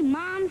on. Hey,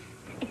 Mom.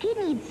 A kid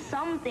needs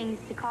some things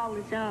to call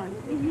his own.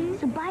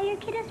 So buy your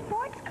kid a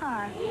sports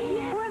car.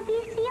 Or a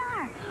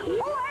VCR.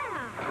 Or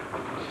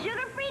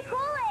sugar-free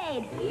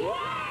Kool-Aid.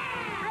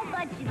 I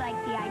thought you'd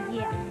like the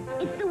idea.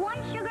 It's the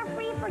one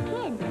sugar-free for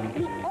kids.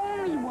 The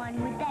only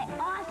one with that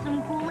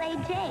awesome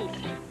Kool-Aid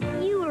taste.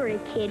 You were a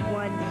kid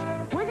once.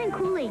 Wasn't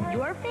Kool-Aid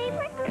your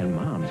favorite? And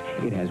Mom's,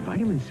 it has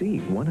vitamin C,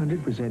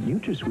 100%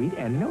 NutraSweet,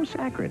 and no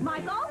saccharin.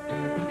 Michael?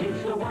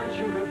 It's the one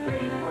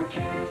sugar-free for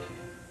kids.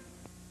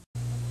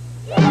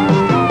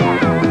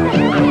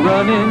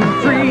 Running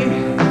free,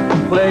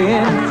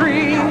 playing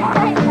free.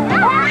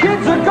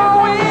 Kids are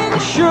going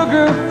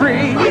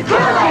sugar-free.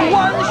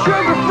 One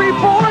sugar-free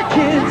for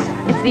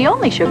kids. It's the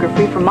only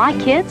sugar-free for my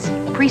kids,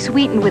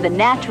 pre-sweetened with a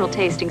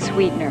natural-tasting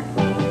sweetener.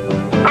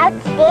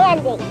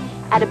 Outstanding.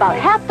 At about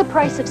half the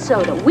price of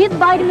soda with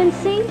vitamin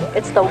C,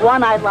 it's the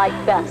one I like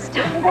best.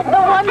 The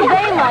one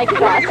they like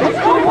best. It's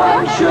the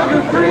one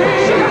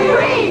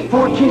sugar-free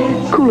for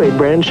kids. Kool-Aid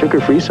brand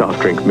sugar-free soft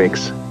drink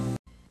mix.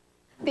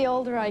 The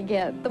older I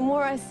get, the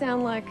more I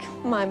sound like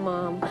my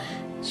mom.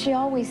 She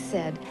always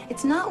said,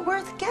 it's not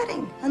worth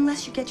getting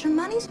unless you get your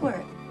money's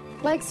worth.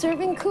 Like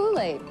serving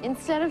Kool-Aid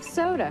instead of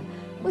soda.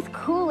 With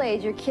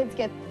Kool-Aid, your kids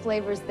get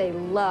flavors they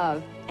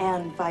love.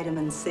 And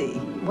vitamin C.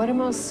 What do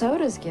most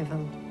sodas give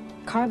them?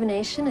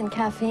 Carbonation and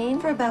caffeine?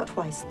 For about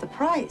twice the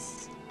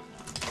price.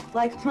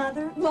 Like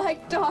mother?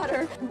 Like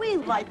daughter. We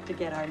like to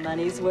get our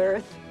money's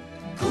worth.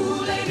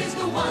 Kool-Aid is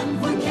the one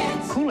for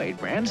kids. Kool-Aid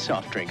brand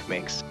soft drink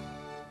mix.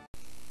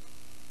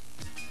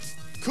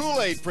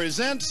 Kool-Aid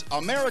presents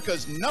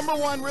America's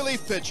 #1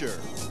 relief pitcher.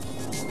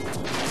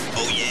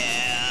 Oh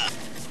yeah.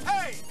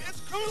 Hey, it's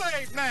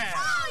Kool-Aid Man.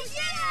 Oh,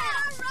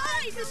 yeah!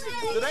 Right!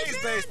 Today's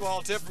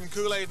baseball tip from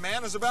Kool-Aid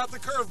Man is about the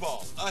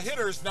curveball, a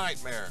hitter's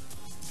nightmare.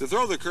 To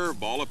throw the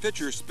curveball, a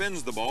pitcher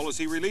spins the ball as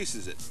he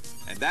releases it,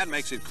 and that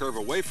makes it curve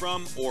away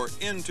from or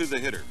into the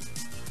hitter.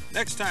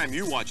 Next time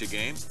you watch a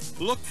game,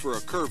 look for a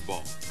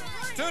curveball.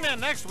 Tune in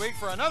next week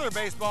for another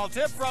baseball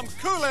tip from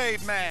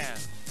Kool-Aid Man.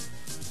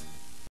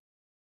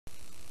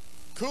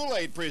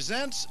 Kool-Aid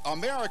presents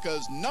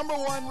America's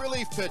 #1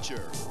 relief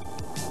pitcher.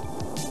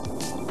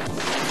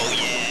 Oh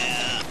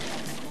yeah.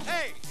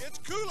 Hey, it's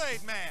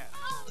Kool-Aid Man.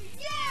 Oh,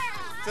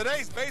 yeah!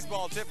 Today's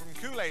baseball tip from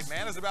Kool-Aid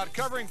Man is about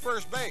covering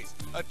first base,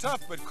 a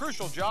tough but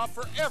crucial job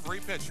for every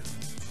pitcher.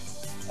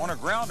 On a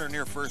grounder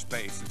near first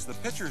base, it's the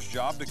pitcher's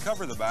job to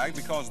cover the bag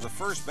because the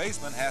first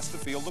baseman has to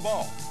field the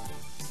ball.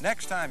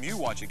 Next time you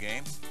watch a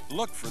game,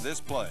 look for this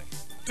play.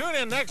 Tune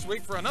in next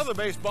week for another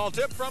baseball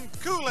tip from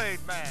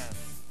Kool-Aid Man.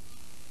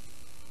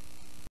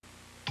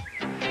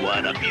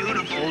 What a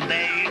beautiful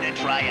day to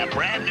try a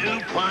brand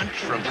new punch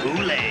from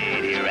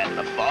Kool-Aid here at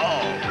the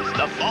Falls.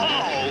 The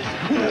Falls!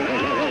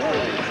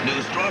 Whoa.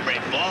 New Strawberry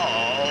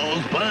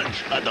Falls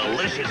Punch. A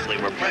deliciously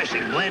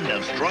refreshing blend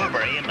of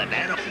strawberry and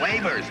banana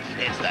flavors.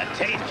 It's the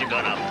taste you're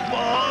gonna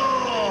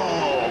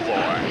fall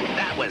for.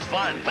 That was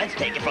fun. Let's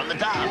take it from the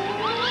top.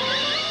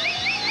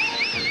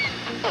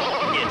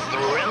 It's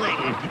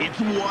thrilling. It's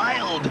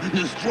wild.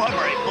 The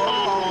Strawberry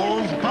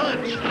Falls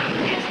Punch.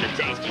 It's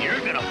the taste you're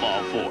gonna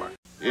fall for.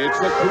 It's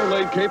the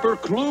Kool-Aid Caper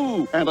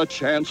Clue, and a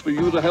chance for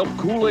you to help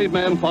Kool-Aid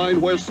Man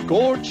find where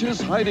Scorch is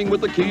hiding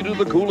with the key to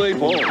the Kool-Aid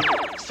Vault.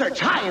 Search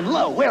high and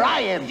low. Where I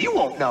am, you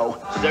won't know.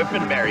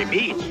 Surfing Berry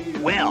Beach?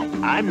 Well,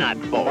 I'm not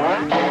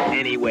bored.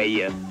 Any way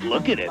you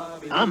look at it,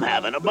 I'm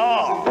having a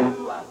ball.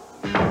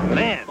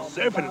 Man,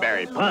 Surfing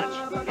Berry Punch.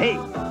 Hey,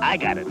 I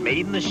got it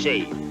made in the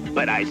shade,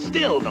 but I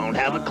still don't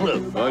have a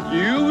clue. But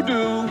you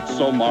do,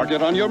 so mark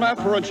it on your map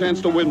for a chance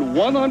to win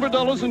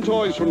 $100 in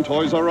toys from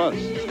Toys R Us.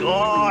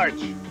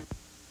 Scorch!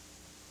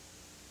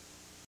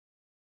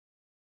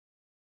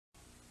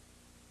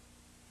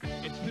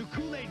 It's new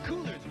Kool-Aid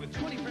coolers with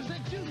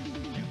 20% juice.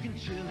 You can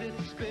chill it,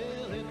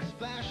 spill it,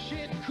 splash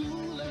it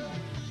cooler.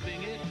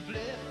 Sing it,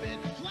 flip it,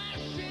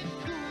 flash it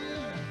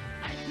cooler.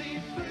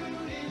 Icy,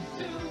 fruity,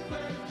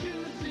 super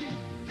juicy.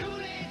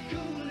 Kool-Aid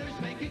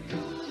coolers make it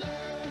cooler.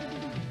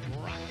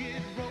 Rock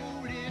it,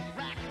 roll it,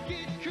 rack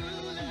it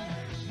cooler.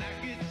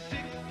 Snack it,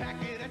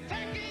 six-pack it,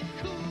 attack it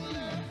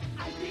cooler.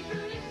 Icy,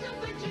 fruity,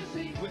 super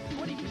juicy with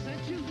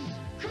 20% juice.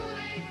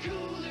 Kool-Aid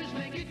coolers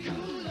make it cooler.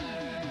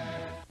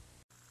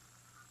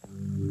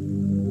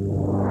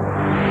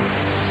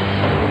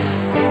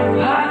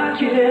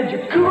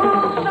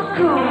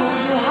 cool,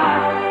 you're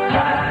hot,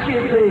 hot. You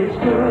play it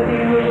smooth,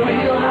 you're a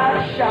real hot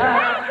shot.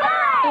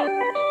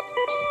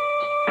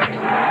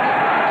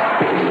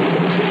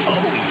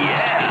 Oh,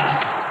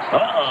 yeah.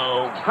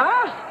 Uh-oh.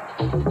 Huh?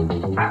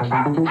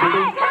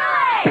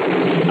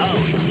 Oh,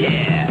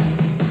 yeah.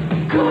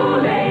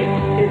 Kool-Aid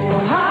is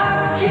for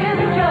hot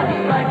kids just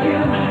like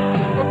you.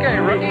 Okay,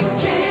 rookie.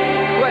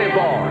 Play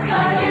ball.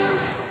 Like you.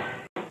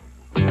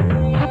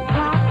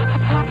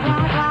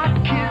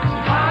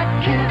 Hot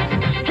kids,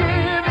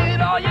 give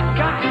it all you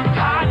got.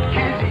 Hot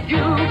kids,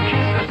 you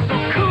kids are so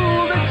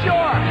cool that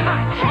you're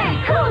hot. Hey,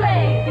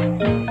 Kool-Aid!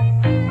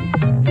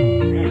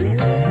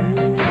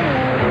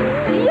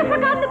 You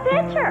forgot the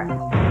pitcher.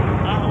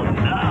 Oh,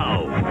 no.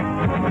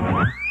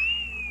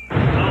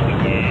 Oh,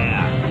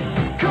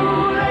 yeah.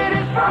 Kool-Aid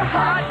is for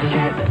hot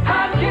kids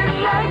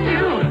like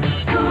you.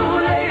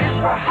 Kool-Aid is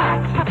for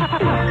hot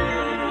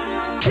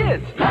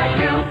kids like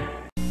you.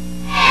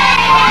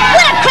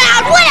 What a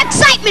crowd, what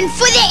excitement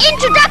for the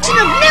introduction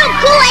of new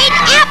Kool-Aid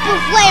apple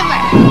flavor.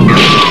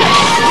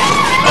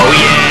 Oh,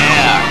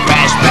 yeah.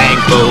 Crash,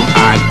 bang, boom,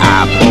 an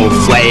apple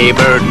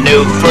flavor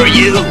new for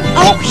you.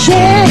 Oh,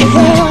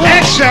 yeah.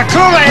 Extra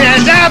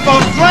Kool-Aid is apple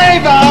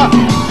flavor.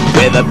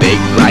 With a big,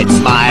 bright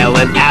smile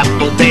and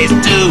apple taste,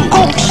 too.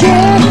 Oh,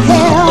 yeah.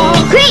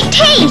 Great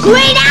taste,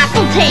 great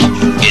apple taste.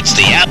 It's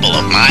the apple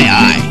of my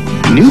eye.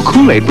 New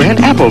Kool-Aid brand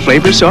apple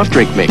flavor soft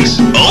drink mix.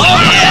 Oh,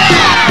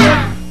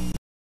 yeah!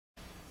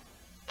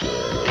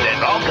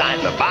 There's all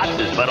kinds of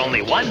boxes, but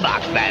only one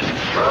box that's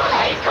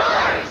Kool-Aid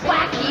colors.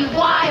 Wacky,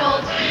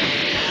 wild.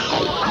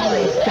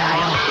 Kool-Aid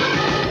style.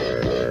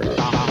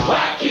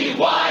 Wacky,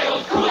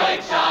 wild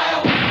Kool-Aid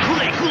style.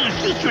 Kool-Aid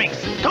Coolers juice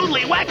drinks.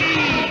 Totally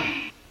wacky!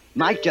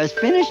 Mike just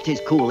finished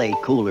his Kool-Aid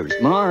coolers.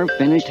 Marv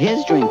finished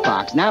his drink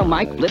box. Now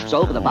Mike flips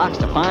over the box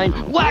to find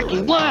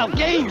wacky, wild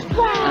games.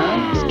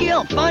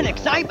 Skill, fun,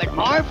 excitement.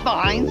 Marv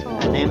finds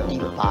an empty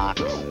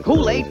box.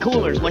 Kool-Aid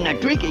coolers. When the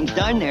drinking's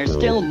done, there's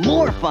still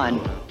more fun.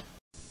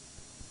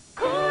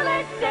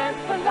 Kool-Aid stands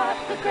for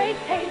lots of great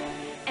taste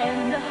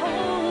and a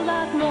whole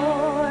lot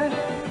more.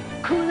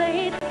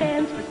 Kool-Aid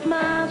stands for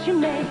smiles you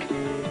make.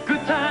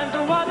 Good times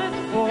are what it's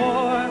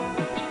for.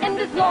 And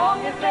as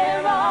long as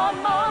there are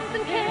moms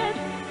and kids,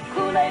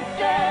 Kool-Aid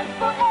stands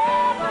for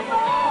evermore.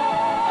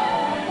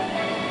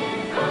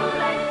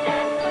 Kool-Aid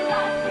stands for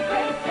lots of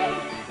great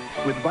taste.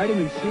 With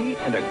vitamin C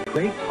and a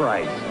great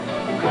price.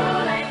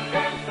 Kool-Aid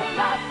stands for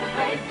lots of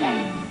great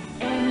taste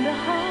and a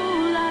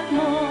whole lot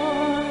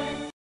more.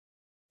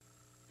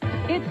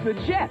 It's the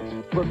Jets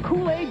for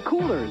Kool-Aid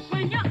coolers.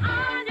 When you're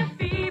on your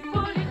feet,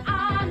 putting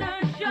on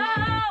a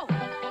show.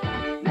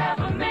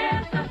 Never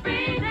miss a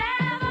beat,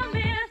 never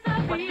miss a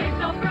beat. What's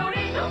so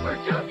fruity, super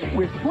juicy?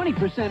 With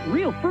 20%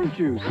 real fruit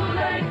juice.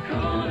 Kool-Aid,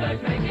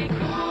 Kool-Aid, make it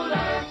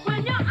cooler.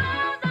 When you're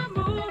on the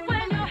move,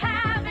 when you're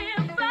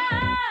having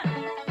fun.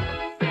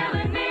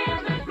 Feeling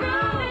in the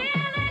groove,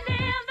 feeling in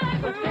the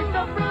groove. What's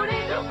so fruity,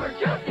 super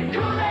juicy?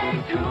 Kool-Aid,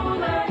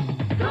 Kool-Aid,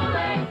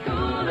 Kool-Aid,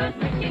 Kool-Aid,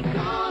 make it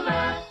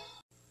cooler.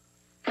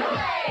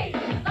 Kool-Aid,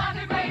 lots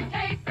of great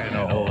taste. And a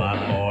whole lot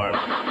more.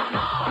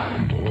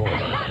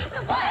 Lots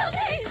of wild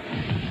taste.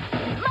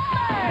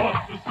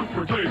 What's the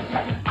super taste?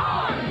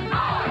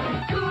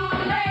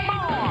 Kool-Aid.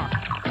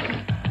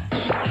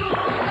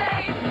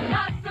 Kool-Aid,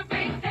 lots of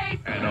great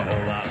taste. And a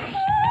whole lot.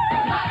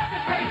 Lots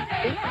of great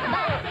taste.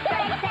 Lots of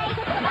great taste.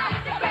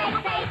 Lots of great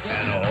taste.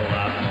 And a whole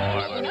lot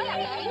more.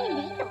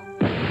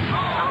 Oh,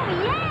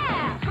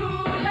 yeah.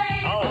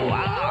 Kool-Aid. Oh,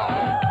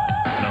 wow.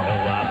 And a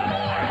whole lot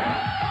more.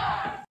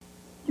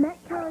 Matt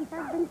Collins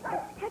has been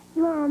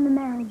spectacular on the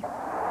mound.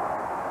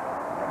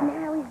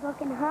 Now he's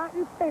looking hot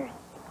and thirsty.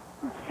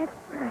 He checks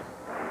first.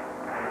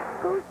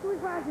 Goes to his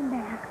rosin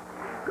bag.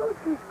 Goes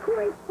to his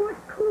Kool-Aid Sports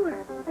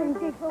cooler. And he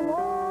takes a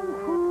long,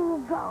 cool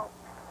gulp.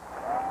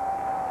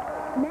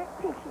 Matt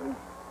pitches.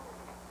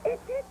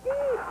 It's hit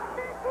deep.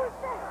 Back for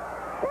set.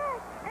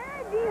 Back.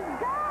 And he's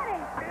got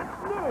it. It's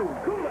new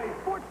Kool-Aid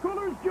Sports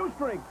Coolers juice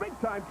drink. Big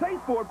time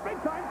taste for big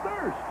time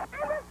thirst.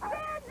 And the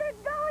fans are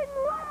going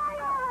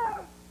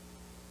wild.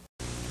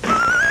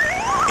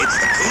 It's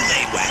the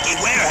Kool-Aid Wacky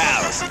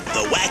Warehouse,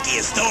 the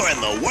wackiest store in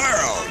the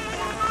world.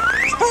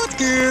 Sports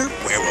Gear,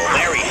 where we'll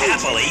very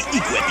happily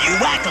equip you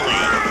wackily.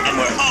 And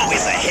we're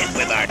always a hit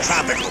with our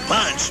tropical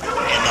punch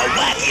in the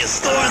wackiest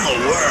store in the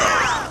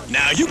world.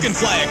 Now you can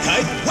fly a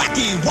kite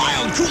wacky,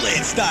 wild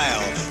Kool-Aid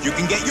style. You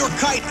can get your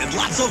kite and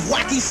lots of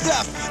wacky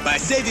stuff by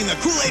saving the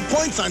Kool-Aid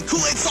points on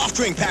Kool-Aid soft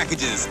drink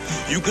packages.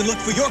 You can look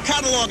for your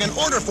catalog and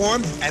order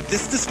form at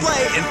this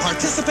display in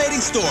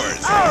participating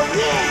stores. Oh,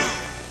 yeah.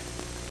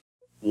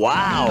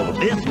 Wow,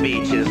 this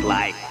beach is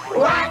like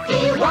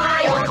Wacky,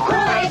 wild,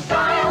 Kool-Aid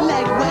style.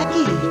 Like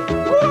wacky.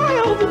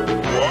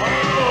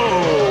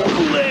 whoa,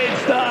 Kool-Aid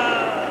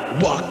style.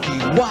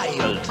 Wacky,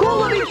 wild.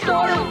 Kool-Aid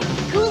style.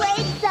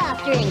 Kool-Aid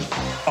soft drinks.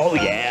 Oh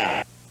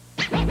yeah.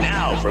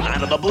 Now from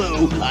out of the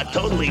blue, a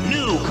totally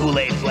new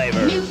Kool-Aid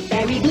flavor. New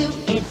berry blue,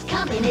 it's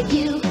coming at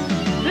you. Blue.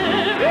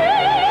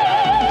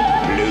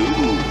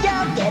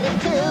 You'll get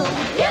it too.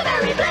 New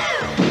berry blue.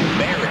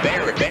 Berry.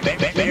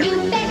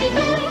 New berry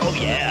blue. Oh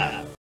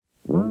yeah.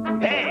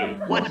 Hey,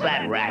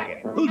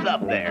 Who's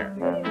up there?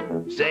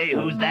 Say,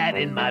 who's that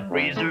in my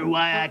freezer?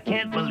 Why, I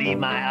can't believe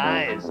my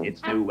eyes.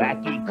 It's the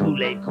wacky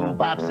Kool-Aid Cool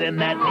Pops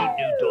and that neat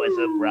new toy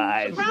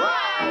surprise.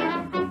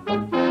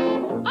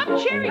 I'm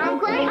Cherry. I'm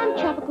Gray. I'm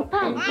Tropical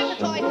Punch. I'm a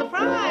toy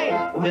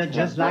surprise. We're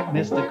just like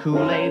Mr.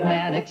 Kool-Aid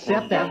Man,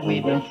 except that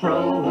we've been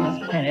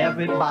froze. And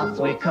every box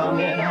we come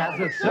in has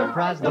a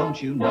surprise,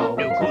 don't you know?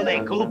 New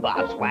Kool-Aid Cool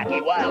Pops,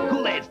 wacky wild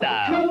Kool-Aid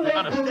style. Kool-Aid,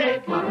 on a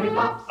stick.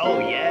 Pops. Oh,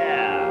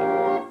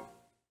 yeah.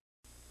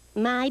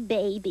 My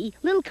baby,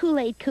 little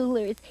Kool-Aid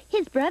Coolers.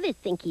 His brothers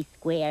think he's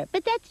square,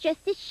 but that's just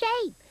his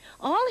shape.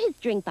 All his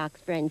drink box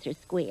friends are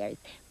squares,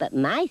 but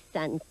my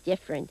son's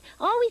different,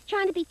 always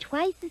trying to be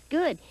twice as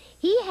good.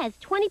 He has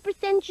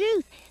 20%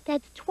 juice.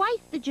 That's twice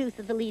the juice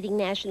of the leading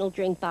national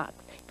drink box.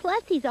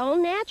 Plus, he's all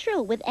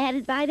natural with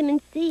added vitamin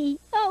C.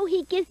 Oh,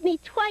 he gives me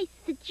twice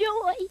the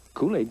joy.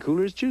 Kool-Aid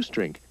Cooler's juice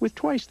drink with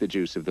twice the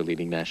juice of the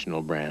leading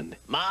national brand.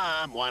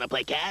 Mom, wanna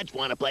play catch?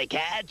 Wanna play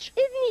catch?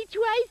 Isn't he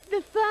twice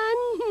the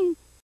fun?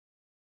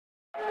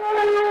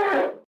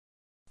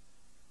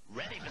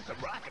 Ready for some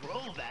rock and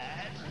roll,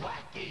 Dad?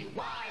 Wacky,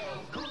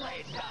 wild,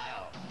 Kool-Aid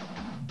style.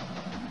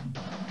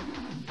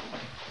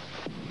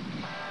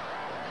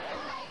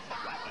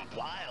 Wacky,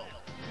 wild.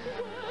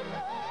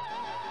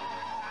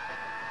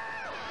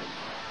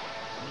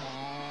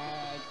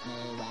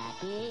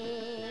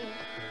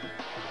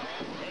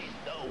 Taste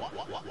so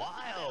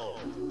wild.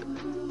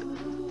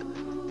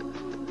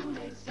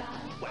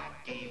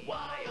 Wacky,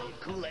 wild,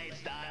 Kool-Aid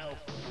style.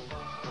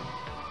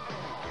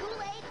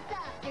 Kool-Aid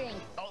soft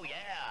drinks. Oh,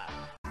 yeah.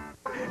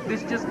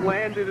 This just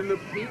landed in the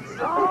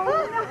pizza. Oh,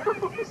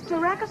 no. It's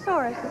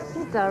Styracosaurus.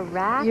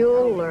 Styrac.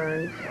 You'll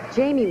learn.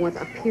 Jamie wants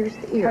a pierced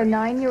ear. Her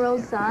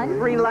 9-year-old son.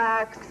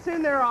 Relax.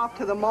 Soon they're off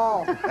to the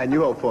mall. And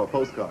you hope for a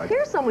postcard.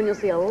 Here's someone you'll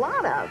see a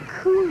lot of.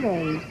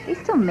 Kool-Aid. They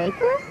still make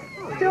this?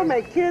 Still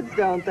make kids,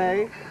 don't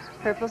they?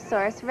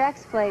 Purplesaurus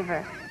Rex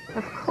flavor.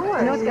 Of course.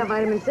 You know it's got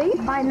vitamin C?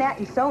 Find that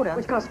in soda.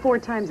 Which costs 4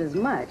 times as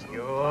much.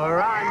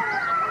 You're on.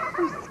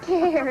 I'm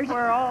scared.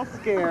 We're all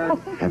scared.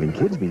 Having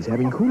kids means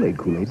having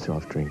Kool-Aid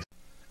soft drinks.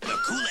 The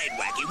Kool-Aid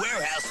Wacky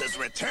Warehouse has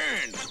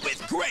returned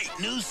with great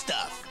new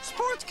stuff.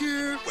 Sports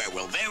gear, where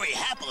we'll very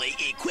happily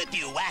equip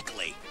you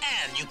wackily.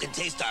 And you can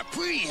taste our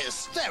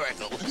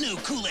pre-hysterical new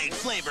Kool-Aid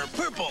flavor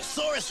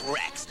Purplesaurus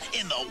Rex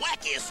in the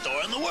wackiest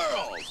store in the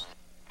world.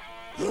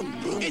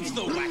 It's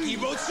the Wacky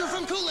Roadster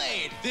from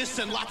Kool-Aid. This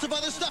and lots of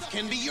other stuff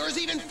can be yours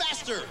even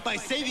faster by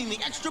saving the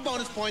extra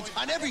bonus points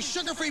on every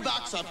sugar-free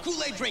box of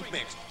Kool-Aid drink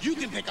mix. You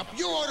can pick up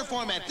your order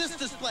form at this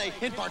display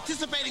in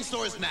participating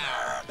stores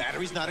now.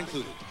 Batteries not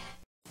included.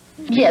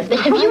 Yes, but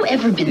have you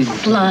ever been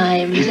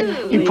slimed?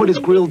 He put his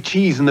grilled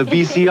cheese in the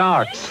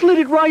VCR, slid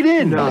it right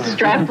in.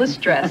 Strapless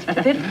dress,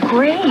 5th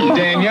grade.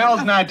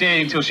 Danielle's not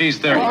dating till she's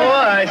 30. Oh,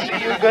 I see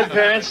you good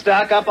parents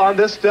stock up on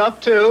this stuff,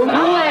 too.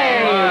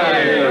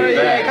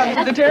 Here comes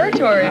to the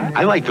territory.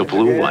 I like the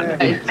blue one.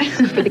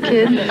 For the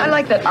kids. I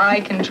like that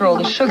I control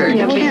the sugar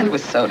you can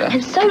with soda.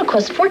 And soda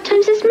costs 4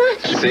 times as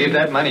much. Save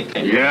that money.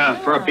 Yeah,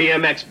 for a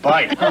BMX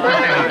bike.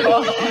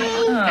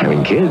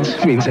 Having kids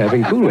means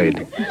having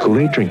Kool-Aid.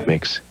 Kool-Aid drink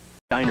mix.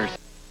 Diners.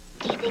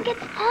 Do you think it's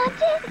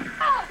haunted?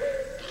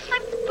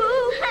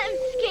 Oh, I'm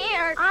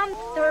scared. I'm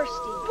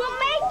thirsty. We'll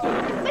make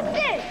it with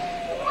this.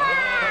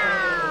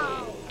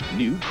 Wow!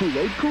 New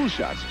Kool-Aid Cool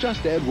Shots.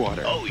 Just add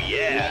water. Oh,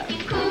 yeah.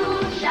 Making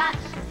cool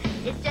shots.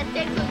 It just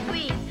tastes so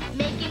sweet.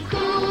 Making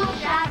cool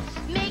shots.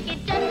 Make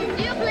it just as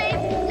you please.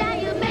 Now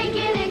you're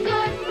making it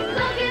good.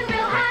 Looking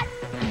real hot.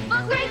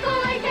 A great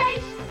Kool-Aid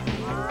taste.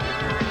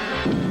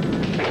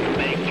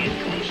 Making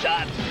cool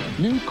shots.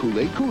 New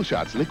Kool-Aid Cool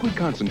Shots Liquid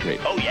Concentrate.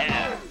 Oh,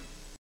 yeah.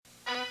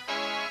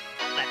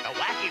 Let the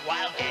Wacky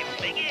Wild games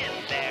begin.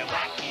 They're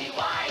Wacky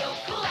Wild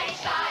Kool-Aid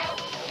style.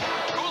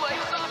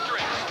 Kool-Aid soft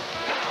drinks.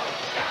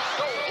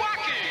 So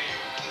wacky.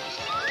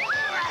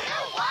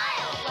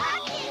 Wild,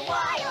 wacky,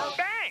 wild.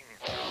 Bang.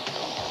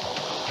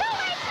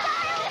 Kool-Aid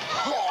style.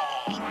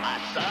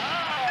 Awesome.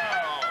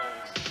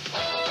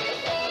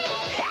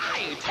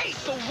 Hey, taste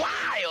so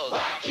wild.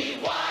 Wacky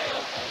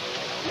Wild.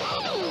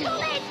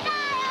 Kool-Aid style.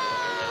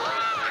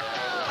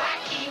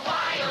 Wacky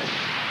Wild.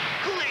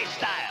 Kool-Aid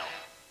style.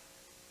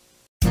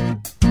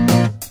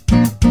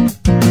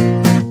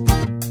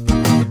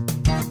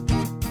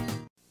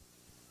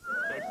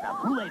 It's the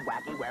Kool-Aid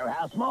Wacky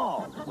Warehouse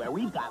Mall, where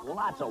we've got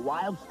lots of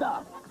wild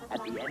stuff.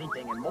 At the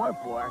anything and more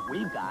for,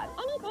 we've got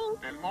Anything.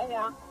 and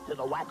more to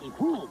the Wacky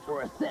Pool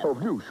for a sip.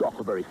 Of new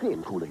chocolate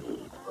thin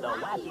Kool-Aid. The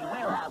Wacky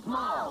Warehouse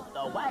Mall,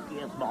 the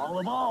wackiest mall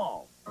of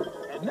all.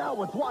 And now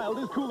what's wild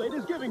is Kool-Aid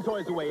is giving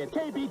toys away at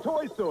KB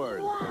Toy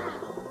Stores.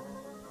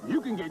 You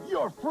can get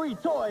your free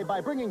toy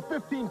by bringing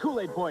 15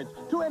 Kool-Aid points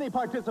to any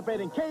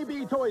participating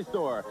KB Toy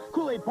Store.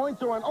 Kool-Aid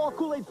points are on all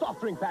Kool-Aid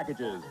soft drink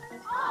packages.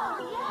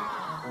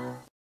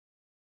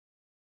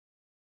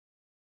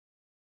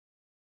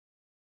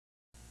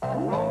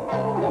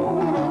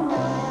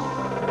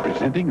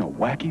 Presenting a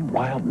wacky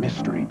wild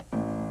mystery.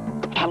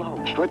 Hello,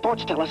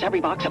 Reports tell us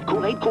every box of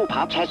Kool-Aid Cool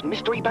Pops has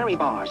mystery berry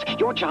bars.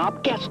 Your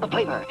job, guess the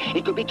flavor.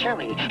 It could be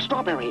cherry,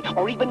 strawberry,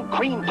 or even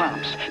cream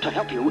pops. To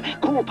help you,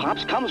 Cool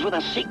Pops comes with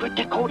a secret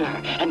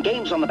decoder and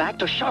games on the back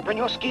to sharpen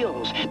your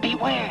skills.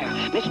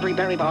 Beware, mystery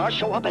berry bars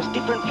show up as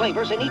different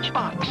flavors in each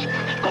box.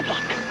 Good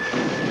luck.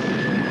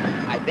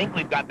 I think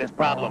we've got this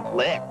problem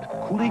licked.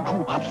 Kool-Aid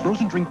Cool Pops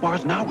frozen drink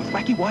bars now with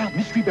wacky wild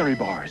mystery berry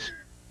bars.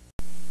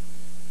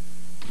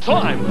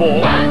 Time for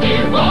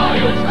Wacky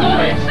Wild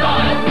Kool-Aid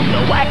style.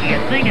 The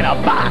wackiest thing in a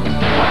box.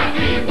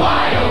 Wacky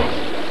Wild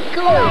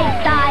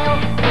Kool-Aid style.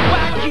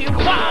 Wacky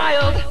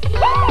Wild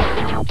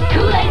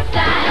Kool-Aid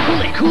style.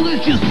 Kool-Aid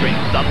Coolers Juice Drink,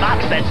 the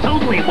box that's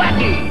totally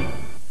wacky.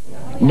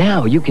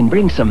 Now you can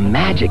bring some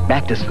magic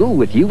back to school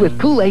with you with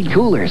Kool-Aid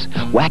Coolers.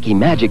 Wacky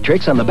magic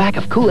tricks on the back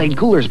of Kool-Aid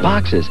Coolers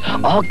boxes.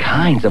 All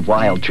kinds of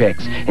wild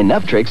tricks.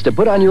 Enough tricks to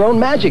put on your own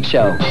magic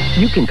show.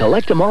 You can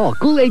collect them all.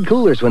 Kool-Aid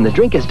Coolers. When the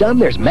drink is done,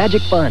 there's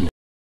magic fun.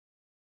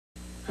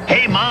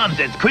 Hey, Moms,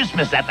 it's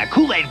Christmas at the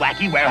Kool-Aid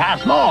Wacky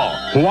Warehouse Mall.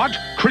 What?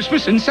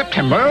 Christmas in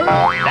September?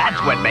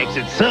 That's what makes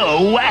it so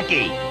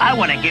wacky. I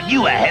want to give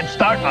you a head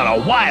start on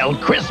a wild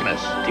Christmas.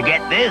 To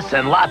get this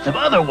and lots of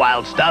other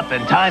wild stuff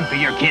in time for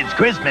your kids'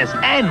 Christmas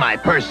and my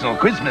personal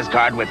Christmas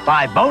card with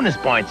 5 bonus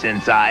points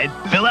inside,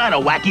 fill out a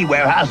Wacky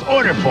Warehouse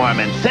order form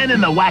and send in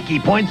the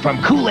wacky points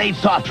from Kool-Aid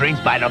soft drinks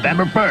by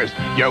November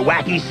 1st. Your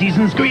wacky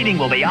season's greeting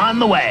will be on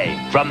the way.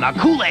 From the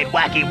Kool-Aid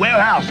Wacky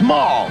Warehouse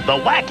Mall, the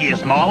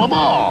wackiest mall of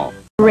all.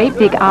 Great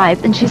big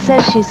eyes, and she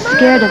says she's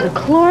scared of the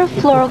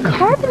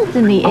chlorofluorocarbons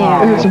in the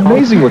air. It's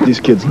amazing what these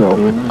kids know.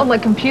 Oh,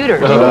 like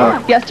computers.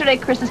 Yesterday,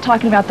 Chris is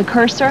talking about the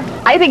cursor.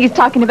 I think he's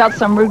talking about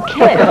some rude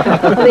kid.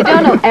 Well, they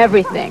don't know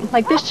everything.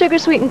 Like this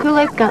sugar-sweetened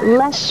Kool-Aid's got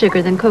less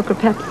sugar than Coke or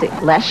Pepsi.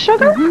 Less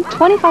sugar?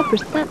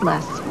 25%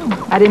 less.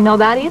 I didn't know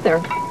that either.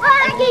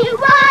 Wacky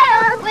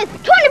Wild with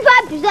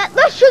 25%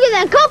 less sugar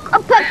than Coke or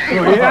Pepsi.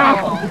 Oh,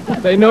 yeah.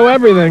 They know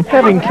everything.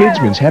 Having kids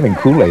means having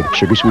Kool-Aid,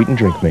 sugar-sweetened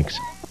drink mix.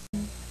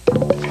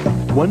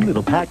 One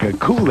little pack of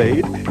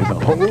Kool-Aid is a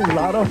whole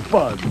lot of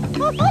fun.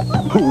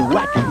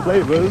 Wacky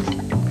flavors.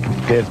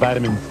 There's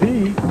vitamin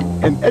C,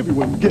 and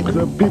everyone gets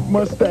a big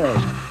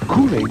mustache.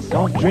 Kool-Aid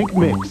soft drink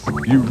mix.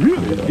 You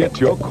really get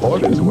your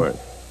quarter's worth.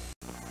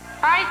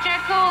 All right, your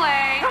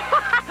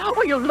Kool-Aid.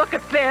 Will you look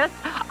at this?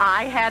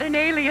 I had an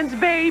alien's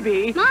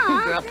baby.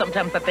 Mom. Girl,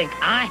 sometimes I think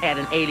I had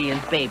an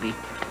alien's baby.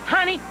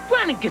 Honey,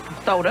 run and get some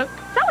soda.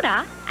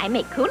 Soda? I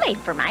make Kool-Aid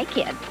for my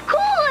kids.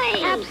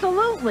 Kool-Aid.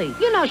 Absolutely.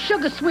 You know,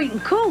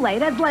 sugar-sweetened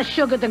Kool-Aid has less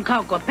sugar than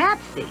Coke or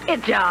Pepsi.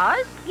 It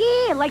does?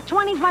 Yeah, like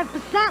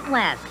 25%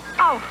 less.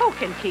 Oh, who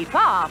can keep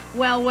up?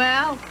 Well,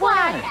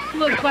 what?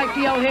 Looks like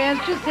the O'Hares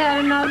just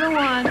had another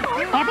one.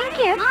 Having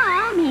kids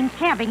means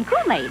having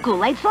Kool-Aid.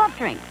 Kool-Aid soft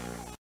drink.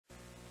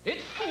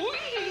 It's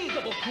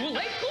squeezable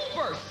Kool-Aid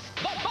Cool Burst,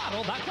 the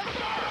bottle that's a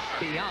burst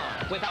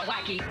beyond with a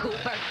wacky Cool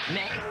Burst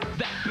mix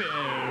that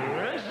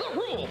bears the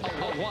rule of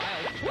a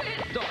wild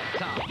twist on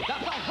top.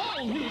 That's a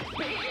whole new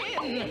spin.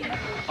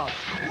 A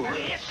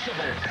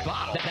squishable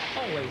bottle that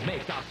always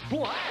makes a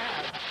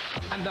splash.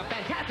 And the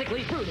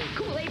fantastically fruity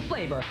Kool-Aid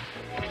flavor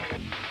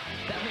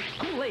that makes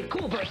Kool-Aid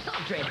Cool Burst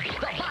soft drink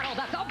the bottle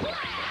that's a blast.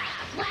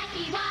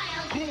 Wacky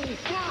Wild Cool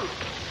Burst.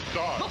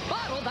 The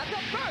bottle that's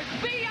a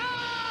burst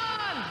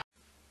beyond.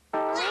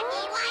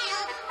 Wacky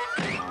Wild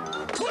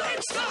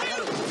Kool-Aid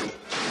style.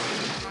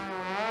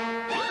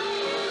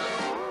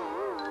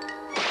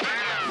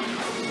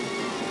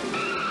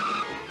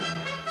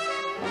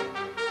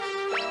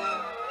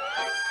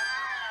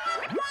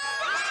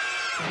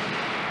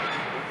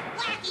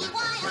 Wacky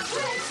Wild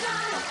Kool-Aid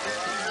style.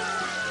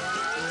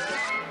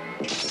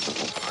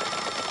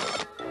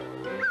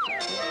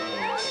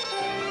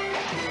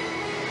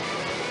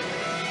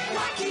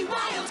 Wacky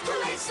Wild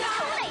Kool-Aid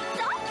style. Kool-Aid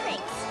soft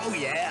drinks. Oh,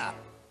 yeah.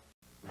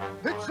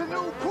 It's a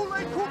new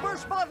Kool-Aid Cool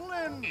Burst bottle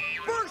in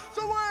Bursts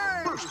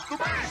Away! Burst the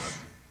base.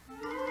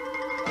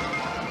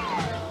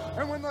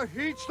 And when the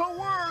heat's the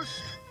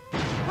worst,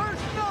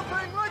 there's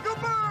nothing like a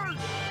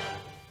burst!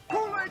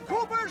 Kool-Aid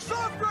Cool Burst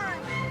soft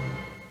drink!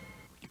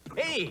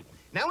 Hey,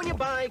 now when you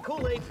buy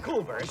Kool-Aid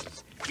Cool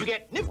Bursts, you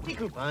get nifty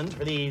coupons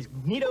for these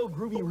neato,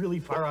 groovy, really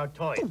far-out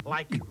toys,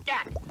 like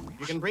Gak.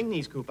 You can bring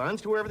these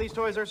coupons to wherever these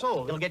toys are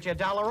sold. It'll get you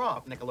 $1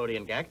 off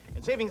Nickelodeon Gak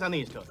and savings on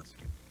these toys.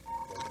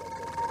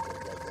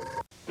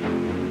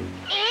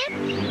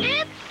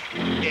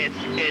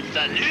 It's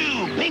the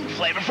new pink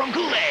flavor from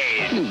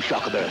Kool-Aid. New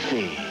Chocolate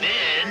Fizz.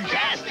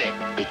 Fantastic.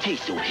 It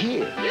tastes so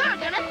here. You're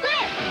gonna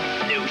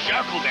flip. New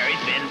Charcoalberry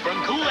Fin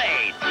from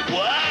Kool-Aid.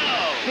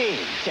 Whoa!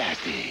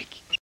 Fantastic.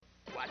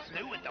 What's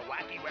new at the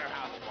Wacky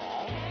Warehouse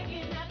Mall?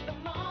 Hanging at the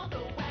mall, the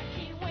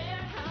Wacky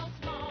Warehouse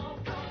Mall.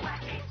 The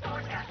wacky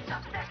store got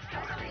stuff that's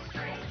totally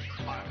strange.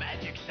 Our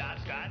magic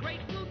shop's got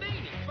Great blue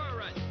baby for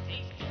a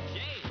tasty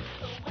change.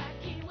 The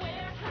Wacky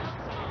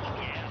Warehouse Mall.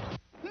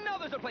 yeah. Now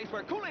there's a place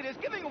where Kool-Aid is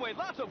giving away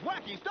lots of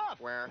wacky stuff.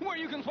 Where? Where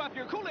you can swap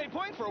your Kool-Aid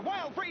points for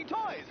wild free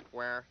toys.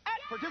 Where? At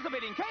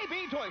participating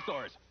KB toy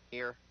stores.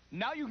 Here.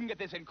 Now you can get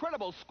this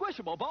incredible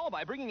squishable ball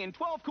by bringing in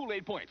 12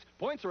 Kool-Aid points.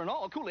 Points are in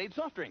all Kool-Aid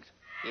soft drinks.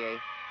 Yay.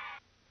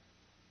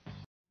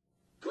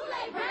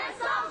 Kool-Aid brand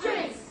soft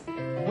drinks.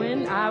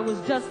 When I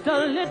was just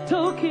a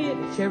little kid,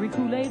 cherry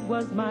Kool-Aid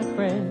was my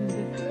friend.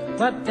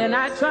 But then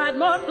I tried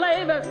more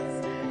flavors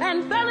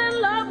and fell in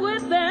love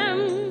with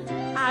them.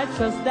 I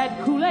trust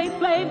that Kool-Aid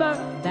flavor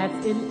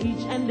that's in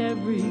each and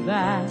every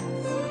glass.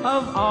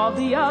 Of all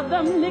the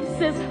other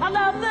mixes, I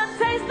love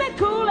the taste that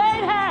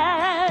Kool-Aid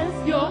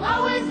has. You'll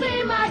always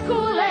be my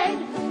Kool-Aid.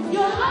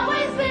 You'll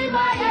always be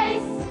my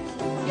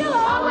ace. You'll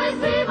always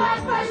be my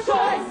first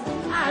choice.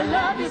 I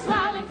love your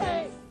smiling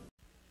face.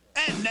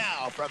 And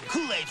now, from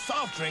Kool-Aid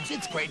soft drinks,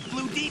 it's Great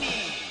Blue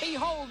Dini.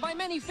 Behold my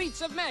many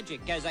feats of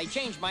magic as I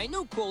change my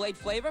new Kool-Aid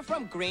flavor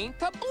from green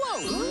to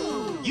blue.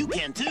 Ooh. You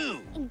can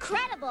too.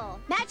 Incredible.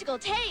 Magical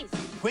taste.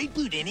 Great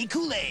Blue Dini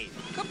Kool-Aid.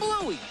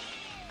 Kablooey.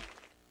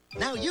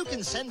 Now you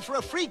can send for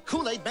a free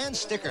Kool-Aid Man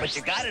sticker. But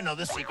you gotta know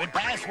the secret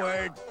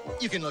password.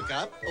 You can look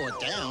up or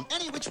down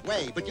any which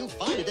way, but you'll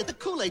find it at the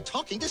Kool-Aid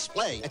talking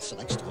display at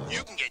select stores.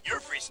 You can get your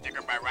free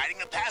sticker by writing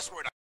the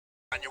password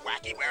on your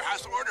Wacky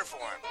Warehouse order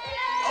form.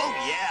 Oh,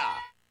 yeah.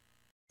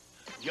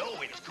 Yo,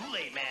 it's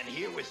Kool-Aid Man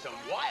here with some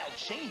wild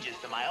changes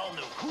to my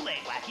all-new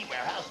Kool-Aid Wacky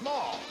Warehouse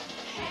Mall.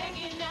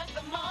 Hanging at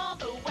the mall,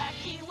 the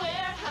Wacky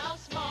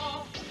Warehouse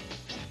Mall.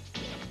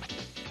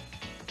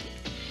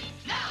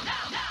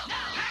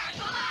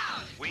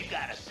 We've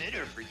got a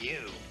sitter for you.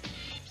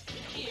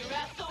 Here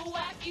at the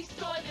Wacky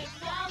Store,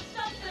 there's wild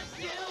stuff that's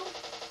new.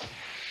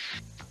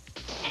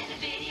 And the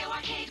video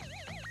arcade,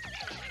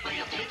 where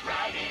you'll fit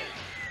right in.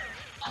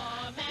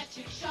 Our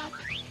magic shop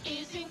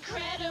is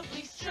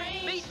incredibly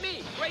strange. Meet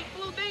me, Great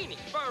Blue Dini,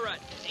 for a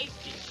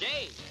tasty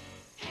change.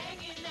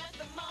 Hanging at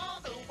the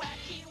mall, the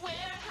Wacky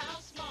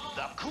Warehouse Mall.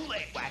 The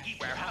Kool-Aid Wacky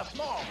Warehouse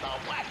Mall, the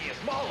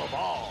wackiest mall of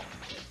all.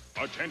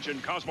 Attention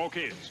Cosmo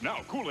kids, now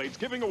Kool-Aid's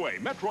giving away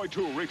Metroid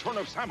 2 Return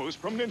of Samus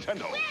from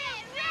Nintendo. We're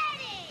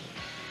ready!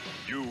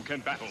 You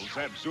can battle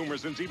Zeb,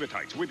 Zoomers, and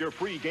Zebatites with your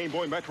free Game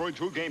Boy Metroid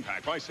 2 game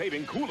pack by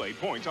saving Kool-Aid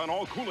points on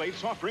all Kool-Aid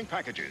soft drink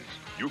packages.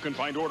 You can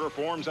find order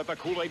forms at the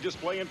Kool-Aid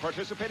display in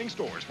participating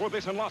stores for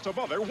this and lots of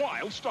other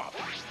wild stuff.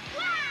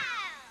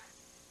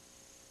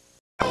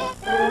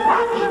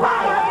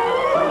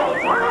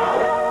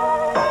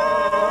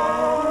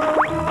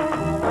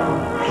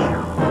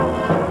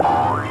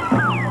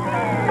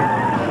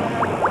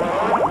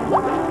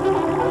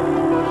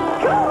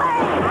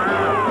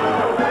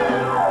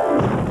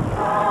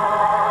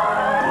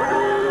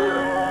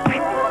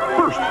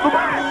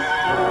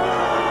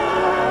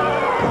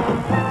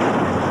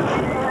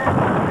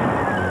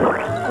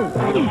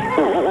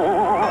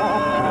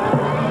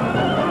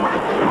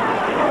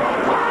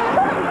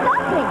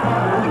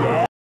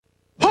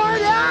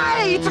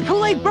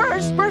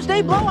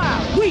 Birthday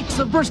blowout! Weeks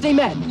of birthday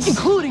madness,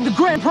 including the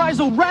grand prize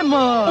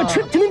Orama! A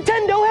trip to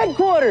Nintendo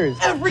headquarters!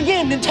 Every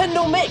game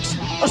Nintendo makes!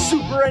 A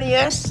Super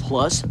NES,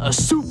 plus a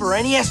Super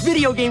NES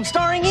video game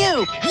starring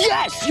you!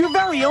 Yes! Your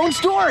very own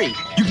story!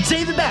 You can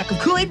save the back of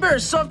Kool-Aid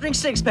Burst soft drink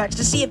 6-packs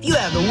to see if you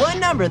have the one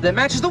number that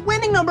matches the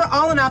winning number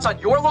I'll announce on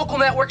your local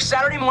network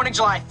Saturday morning,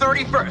 July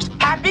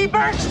 31st. Happy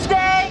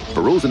birthday!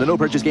 For rules and a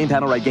no-purchase game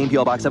panel, write Game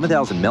P.O. Box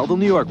 7000, Melville,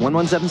 New York,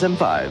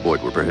 11775.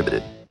 Void were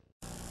prohibited.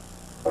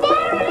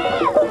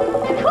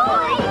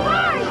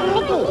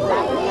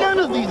 None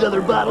of these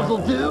other bottles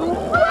will do.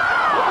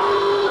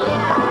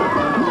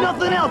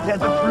 Nothing else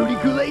has a fruity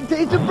Kool-Aid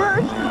taste of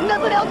burst.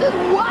 Nothing else is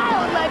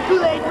wild like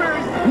Kool-Aid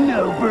burst.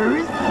 No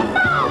burst.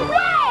 No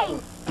way!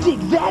 Dig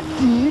that,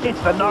 dude.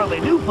 It's the gnarly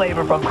new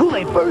flavor from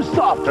Kool-Aid Burst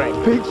soft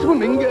drink. Pink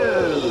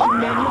Flamingo.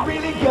 Man, you're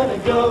really gonna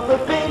go for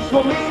Pink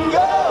Flamingo.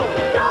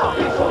 Go,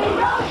 Pink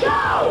Flamingo,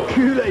 go!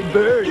 Kool-Aid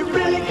Burst. You're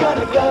really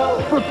gonna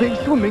go for Pink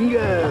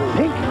Flamingo.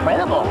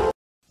 Incredible.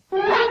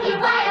 Wacky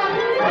Wild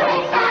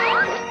Kool-Aid style.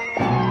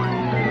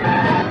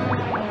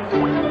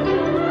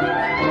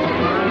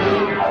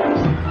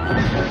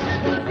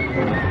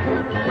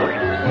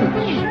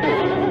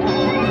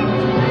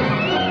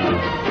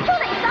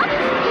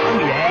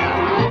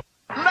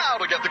 Now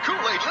to get the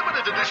Kool-Aid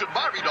limited edition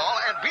Barbie doll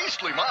and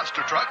beastly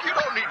monster truck, you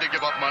don't need to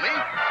give up money.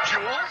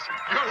 Jules,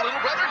 your little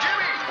brother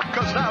Jimmy.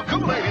 Because now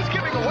Kool-Aid is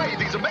giving away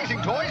these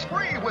amazing toys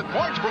free with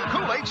points from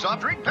Kool-Aid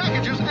soft drink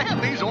packages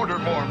and these order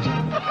forms.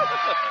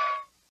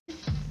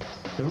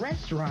 The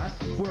restaurant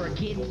where a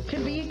kid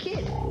can be a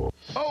kid.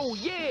 Oh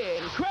yeah,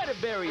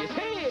 Incrediberry is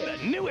here!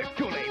 The newest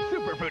Kool-Aid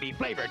Super Fruity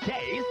flavor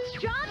taste.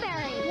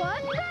 Strawberry.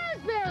 What?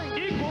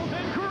 Raspberry. Equals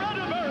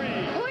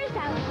Incrediberry! Pours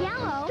out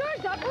yellow.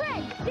 Stirs up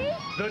red. See?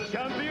 The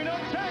champion of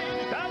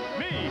change, that's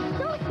me!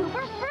 So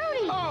super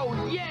fruity.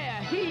 Oh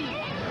yeah, he...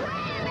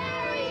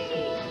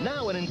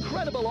 Now an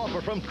incredible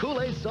offer from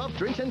Kool-Aid soft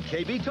drinks and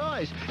KB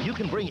Toys. You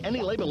can bring any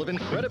label of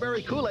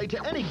Incrediberry Kool-Aid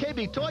to any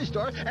KB toy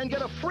store and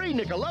get a free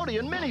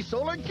Nickelodeon mini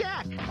Solar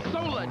Jack.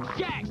 Solar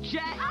Jack,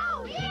 Jack.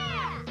 Oh, yeah!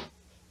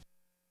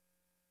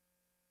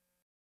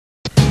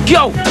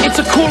 Yo, it's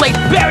a Kool-Aid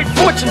Buried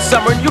Fortune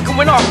Summer, and you can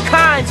win all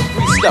kinds of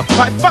free stuff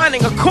by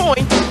finding a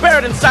coin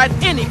buried inside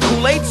any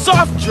Kool-Aid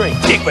soft drink.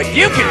 But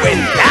you can win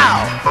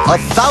now!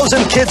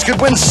 1,000 kids could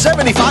win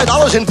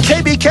 $75 in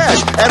KB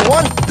cash, and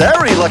one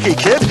very lucky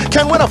kid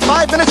can win a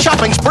 5-minute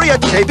shopping spree at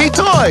KB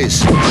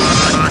Toys.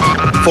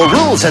 For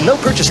rules and no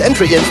purchase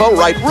entry info,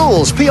 write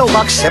rules. P.O.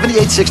 Box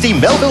 7860,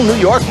 Melville, New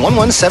York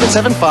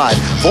 11775.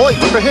 Void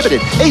where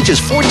prohibited. Ages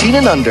 14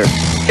 and under.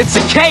 It's a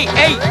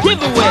K8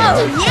 giveaway.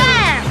 Oh,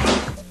 yeah!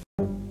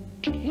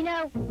 You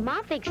know,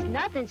 Mom thinks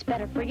nothing's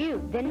better for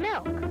you than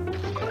milk.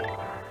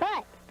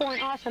 But for an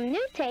awesome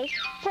new taste,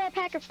 pour a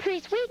pack of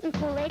pre-sweetened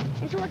Kool-Aid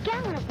into a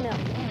gallon of milk.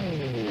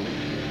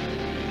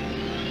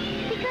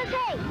 Because,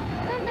 hey,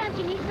 sometimes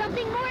you need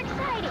something more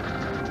exciting.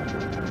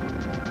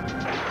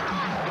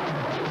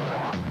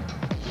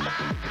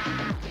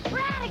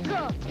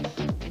 Radical!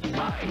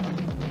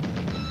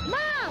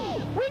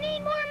 Mom, we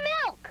need more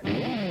milk!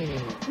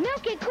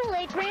 Milk and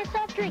Kool-Aid brand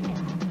soft drinking.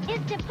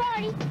 Instant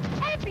party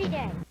every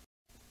day.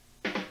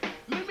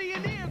 Let me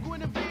in here,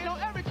 Guinevere. On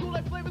every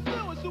Kool-Aid flavor's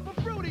new and super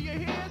fruity. You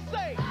hear?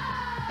 Say, oh,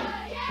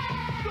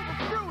 yeah! Super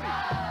fruity. Oh,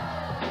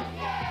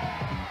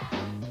 yeah!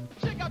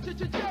 Check out your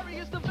cherry.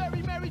 It's the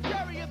very Mary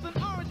Cherry. It's an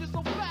orange. It's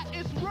so fat,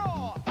 it's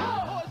raw.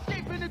 Or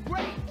escaping the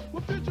great.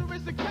 With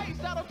futuristic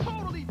taste that'll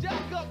totally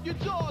jack up your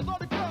jaws. All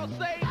the girls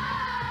say, oh,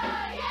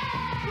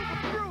 yeah! Super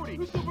fruity.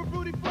 With super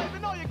fruity flavor.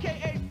 Know your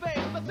K8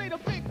 faves. I say the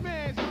big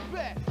man's the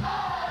best. Oh,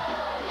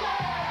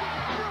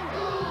 yeah! Super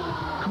fruity.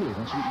 Kool-Aid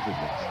unsweetened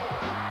goodness.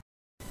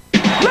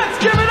 Let's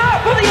give it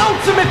up for the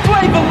ultimate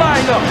flavor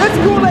lineup. It's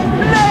Kool-Aid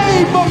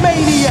Flavor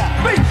Mania,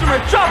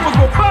 featuring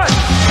tropical punch,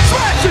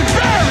 slash and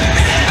berry,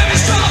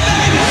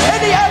 and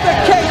the other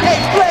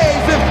K8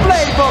 flavors in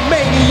Flavor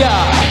Mania.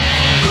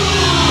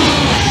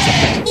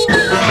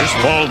 This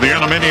fall, the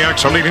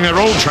Animaniacs are leaving their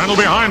old channel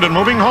behind and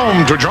moving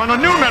home to join a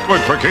new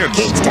network for kids.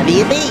 Kids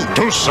WB.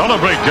 To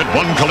celebrate, get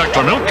one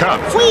collector milk cap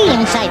Free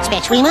inside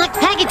specially marked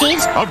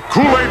packages. of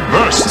Kool-Aid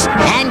Bursts.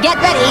 And get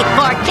ready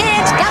for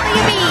Kids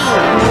WB.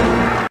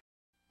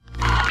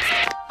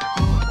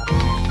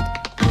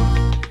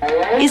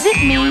 Is it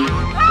me?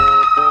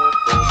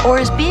 Or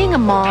is being a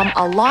mom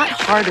a lot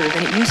harder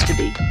than it used to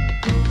be?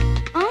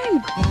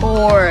 I'm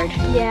bored.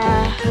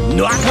 Yeah.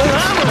 Not when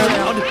I'm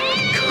around.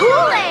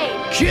 Kool-Aid!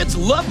 Kids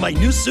love my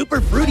new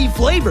super fruity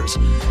flavors.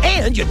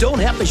 And you don't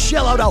have to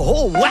shell out a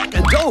whole whack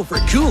of dough for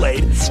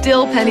Kool-Aid.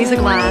 Still pennies a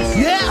glass.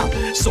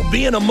 Yeah, so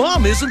being a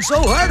mom isn't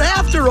so hard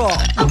after all.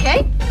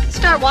 Okay,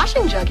 start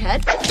washing,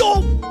 Jughead.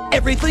 Oh,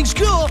 everything's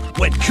cool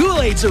when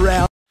Kool-Aid's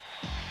around.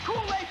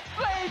 Kool-Aid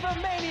Flavor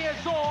Mania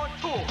is on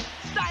tour.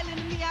 Styling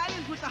in the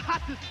islands with the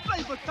hottest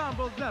flavor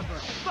combos ever.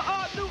 The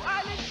all-new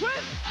Island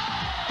Twist.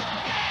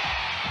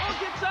 On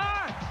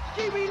guitar,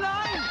 kiwi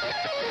lime.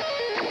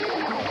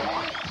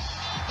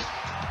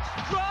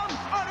 Drums,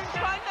 orange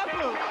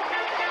pineapple.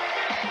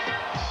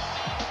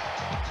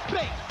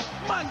 Bass,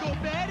 mango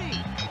berry.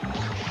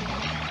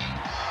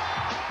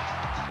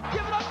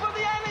 Give it up for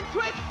the Island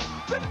Twist,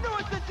 the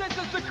newest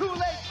addition to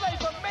Kool-Aid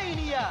Flavor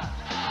Mania.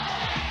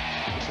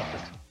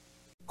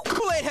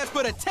 Kool-Aid has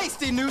put a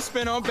tasty new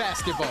spin on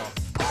basketball.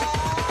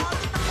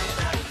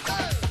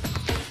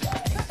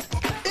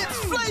 It's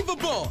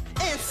flavorful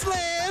and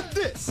slam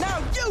this.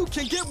 Now you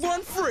can get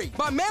one free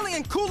by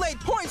mailing Kool-Aid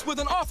points with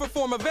an offer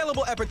form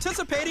available at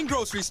participating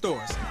grocery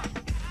stores.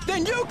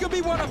 Then you could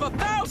be one of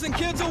 1,000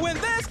 kids who win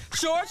this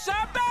short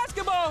shot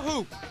basketball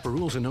hoop. For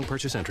rules and no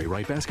purchase entry,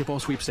 write Basketball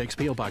Sweepstakes,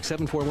 P.O. Box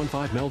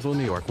 7415, Melville,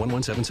 New York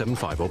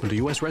 11775. Open to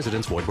U.S.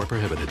 residents. Void where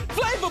prohibited.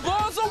 Flavor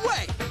balls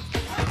away!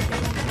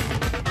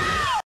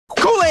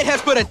 Kool-Aid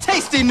has put a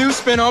tasty new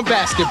spin on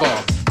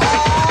basketball.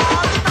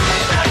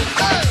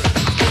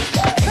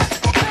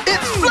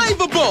 It's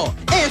flavorful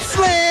and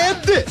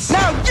slam this.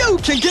 Now you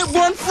can get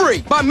one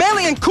free by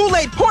mailing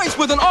Kool-Aid points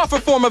with an offer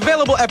form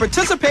available at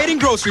participating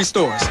grocery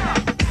stores.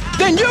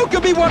 Then you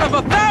could be one of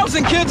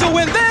 1,000 kids who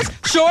win this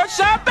short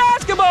shot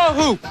basketball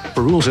hoop.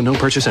 For rules and no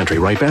purchase entry,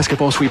 write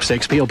Basketball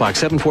Sweepstakes, P.O. Box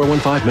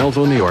 7415,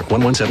 Melville, New York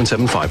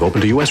 11775.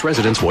 Open to U.S.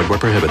 residents. Void where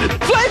prohibited.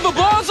 Flavor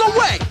balls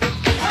away!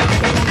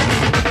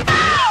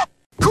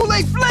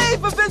 Kool-Aid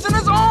Flavor Vision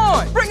is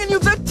on, bringing you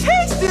the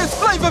tastiest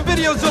flavor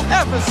videos you'll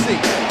ever see.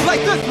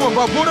 Like this one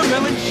by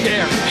Watermelon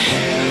Cherry.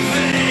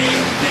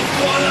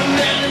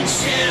 Watermelon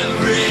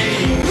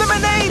cherry.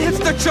 Lemonade hits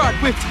the chart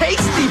with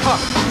tasty hop.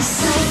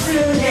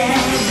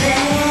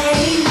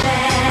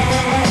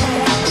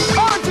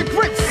 Orange and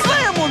grape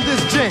slam on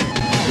this jam.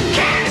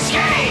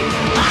 Cascade,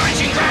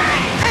 orange and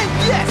grape. And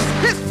yes,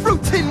 his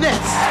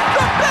fruitiness,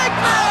 the big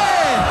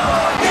man.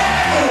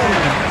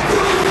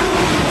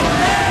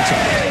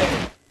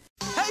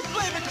 Hey,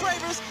 flavor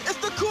cravers, it's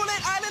the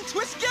Kool-Aid Island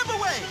Twist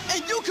giveaway.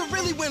 And you can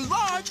really win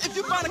large if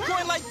you find a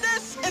coin like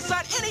this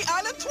inside any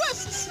Island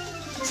Twists.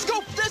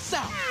 Scope this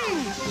out.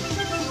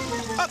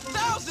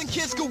 1,000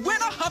 kids could win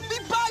a Huffy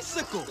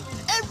bicycle.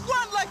 And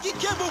one lucky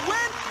kid will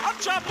win a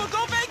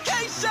tropical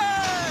vacation.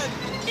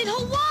 In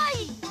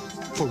Hawaii!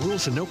 For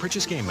rules and no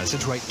purchase game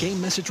message, write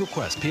game message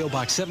request, P.O.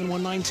 Box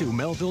 7192,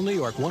 Melville, New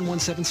York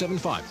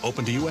 11775.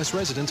 Open to U.S.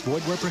 residents.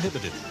 Void where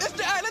prohibited. It's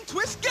the Island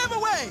Twist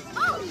giveaway.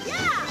 Oh,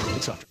 yeah!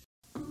 It's soft.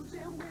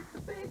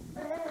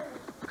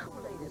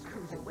 Kool-Aid is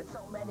cruising with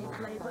so many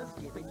flavors,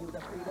 giving you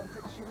the freedom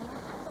to choose.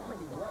 So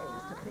many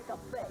ways to pick a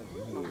fave.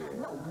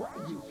 No way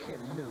you can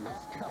lose.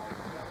 Come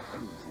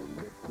cruising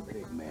with the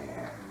big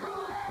man.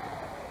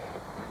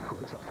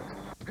 What's up?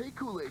 Hey,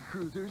 Kool-Aid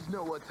cruisers,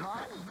 know what's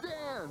hot?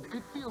 Zand!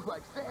 It feels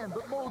like sand,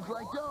 but molds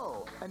like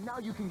dough. And now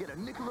you can get a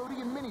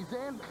Nickelodeon Mini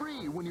Zand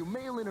free when you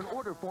mail in an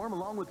order form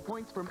along with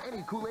points from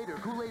any Kool-Aid or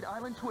Kool-Aid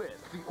Island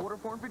Twist. See order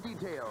form for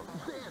details.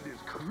 Zand is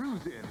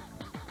cruising.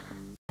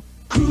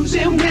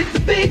 Cruising with the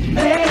big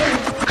man.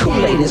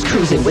 Kool-Aid is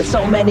cruising with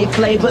so many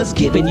flavors,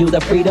 giving you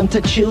the freedom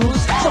to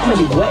choose. So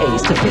many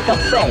ways to pick a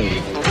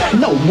fave.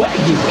 No way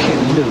you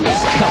can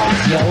lose.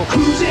 Cause you're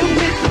cruising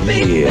with the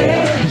big man.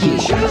 Yeah.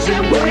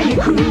 Choosing where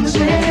you're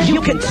cruising.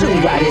 You can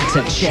tune right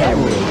into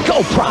cherry.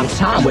 Go prime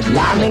time with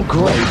lime and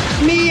grape.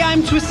 Me,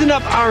 I'm twisting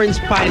up orange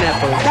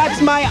pineapple.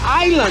 That's my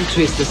island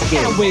twister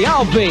skin. And we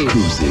all be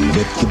cruising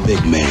with the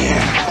big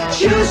man.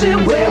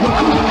 Choosing where we're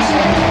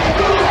cruising.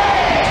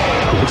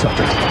 Kool-Aid soft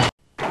drink.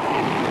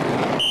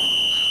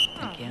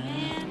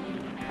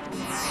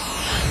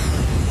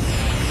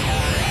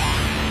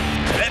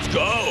 Let's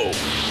go!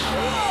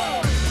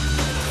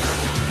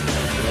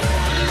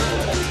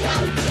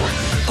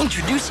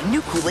 Introducing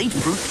new Kool-Aid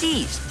Fruit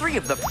Teas. 3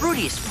 of the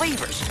fruitiest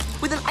flavors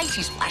with an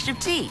icy splash of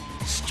tea.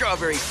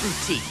 Strawberry Fruit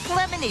Tea,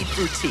 Lemonade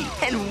Fruit Tea,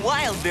 and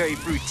Wild Berry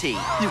Fruit Tea.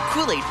 New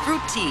Kool-Aid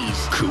Fruit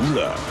Teas.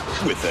 Cooler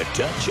with a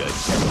touch of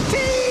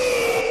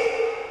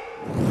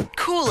tea.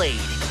 Kool-Aid.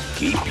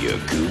 Keep you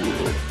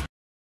cool.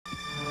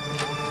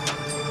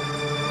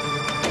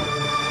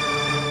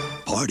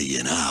 Party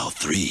in aisle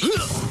 3.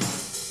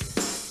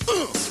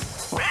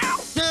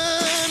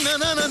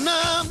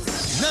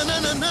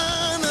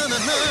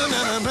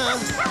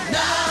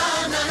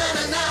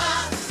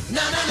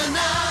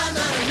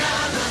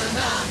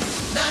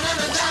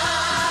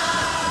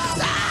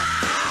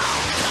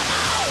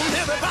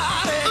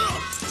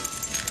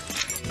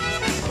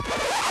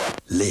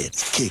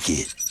 Let's kick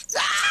it.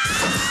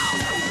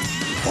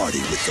 Party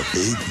with the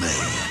big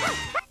man.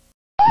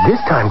 This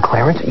time,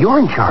 Clarence, you're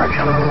in charge.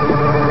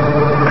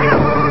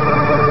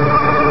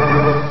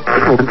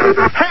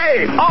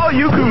 Hey, all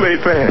you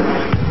Kool-Aid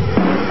fans.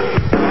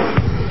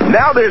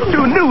 Now there's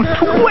 2 new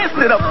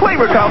twisted up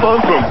flavor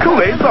combos from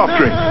Kool-Aid soft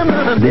drinks.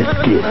 This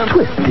gets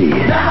twisted.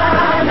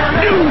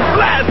 New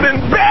glass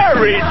and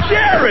berry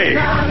cherry.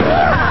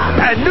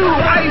 And new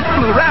ice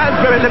blue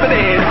raspberry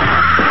lemonade.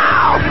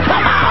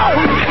 Come on!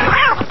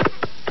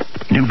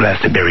 New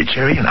blasted berry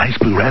cherry and ice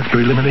blue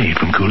raspberry lemonade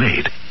from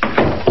Kool-Aid.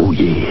 Oh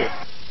yeah.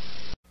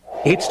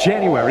 It's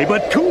January,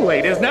 but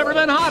Kool-Aid has never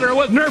been hotter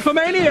with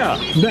Nerfomania.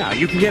 Now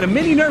you can get a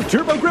mini Nerf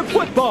Turbo Grip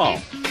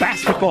football,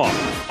 basketball,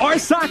 or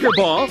soccer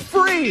ball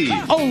free.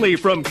 Only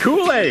from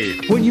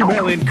Kool-Aid. When you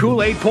mail in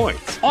Kool-Aid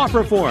points,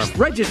 offer form,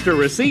 register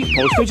receipt,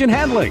 postage, and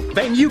handling,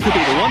 then you could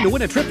be the one to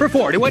win a trip for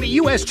 4 to win a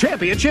U.S.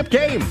 championship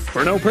game.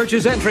 For no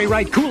purchase entry,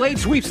 write Kool-Aid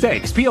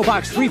Sweepstakes, P.O.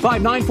 Box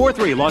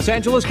 35943, Los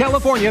Angeles,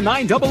 California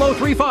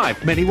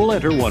 90035. Many will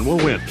enter, one will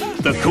win.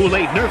 The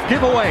Kool-Aid Nerf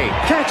giveaway.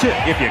 Catch it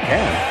if you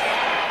can.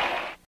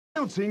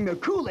 Announcing the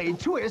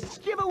Kool-Aid Twists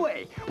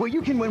giveaway, where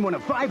you can win one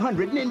of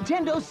 500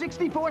 Nintendo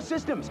 64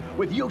 systems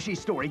with Yoshi's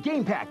Story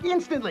Game Pack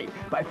instantly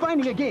by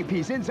finding a game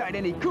piece inside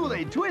any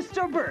Kool-Aid Twists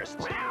or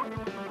Bursts.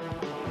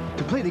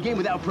 To play the game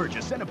without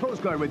purchase, send a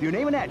postcard with your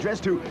name and address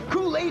to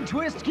Kool-Aid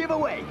Twist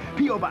Giveaway,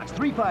 P.O. Box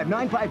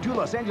 35952,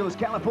 Los Angeles,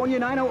 California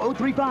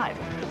 90035.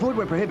 Void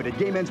where prohibited.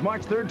 Game ends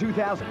March 3rd,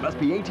 2000. Must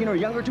be 18 or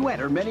younger to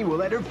enter. Many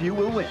will enter, few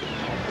will win.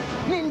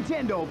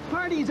 Nintendo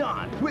parties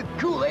on with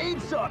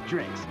Kool-Aid soft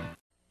drinks.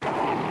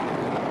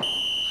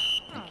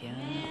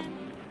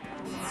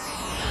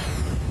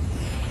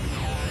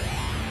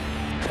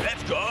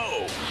 Let's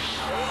go!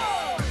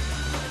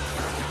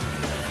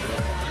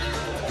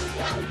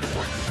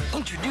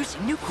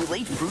 Introducing new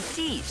Kool-Aid Fruit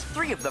Teas.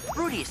 3 of the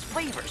fruitiest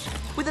flavors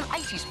with an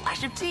icy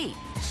splash of tea.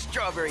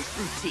 Strawberry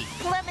Fruit Tea,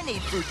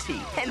 Lemonade Fruit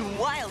Tea, and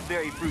Wild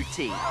Berry Fruit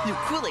Tea. New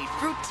Kool-Aid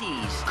Fruit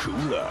Teas.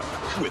 Cooler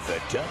with a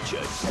touch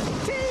of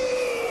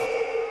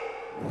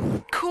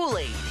tea.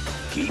 Kool-Aid.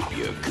 Keep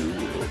you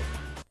cool.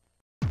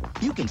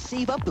 You can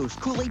save up those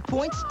Kool-Aid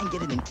points and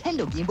get a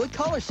Nintendo Game Boy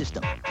Color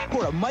system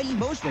or a Mighty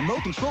Mo's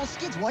Remote Control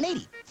Skids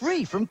 180,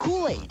 free from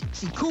Kool-Aid.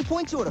 See Cool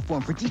Points order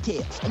form for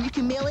details, and you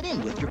can mail it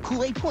in with your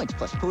Kool-Aid points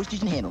plus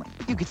postage and handling.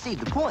 You can save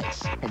the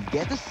points and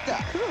get the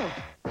stuff.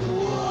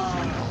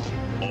 Oh,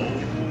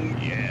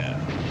 yeah.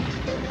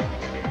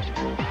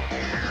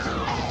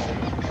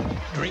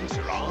 Drinks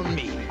are on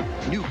me.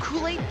 New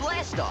Kool-Aid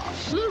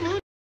Blast-Off.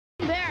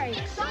 Berry.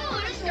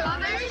 Solar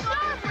strawberry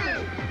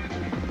starfruit.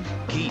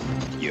 Keep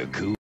you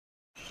cool.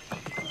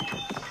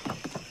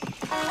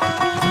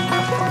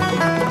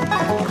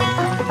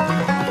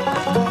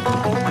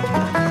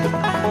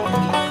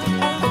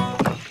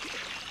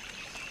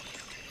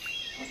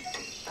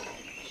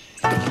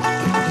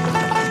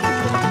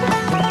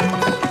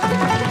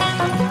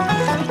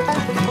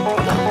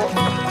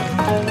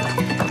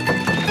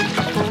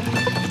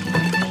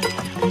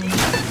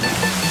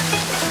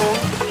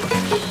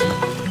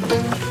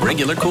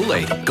 Regular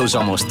Kool-Aid goes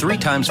almost 3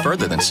 times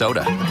further than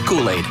soda.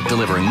 Kool-Aid,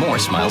 delivering more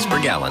smiles per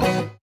gallon.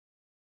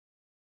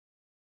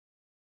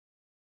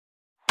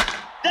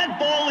 That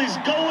ball is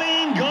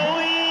going,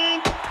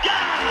 gone!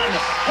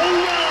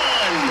 Home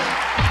run!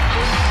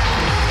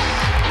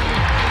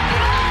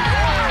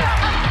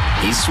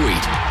 He's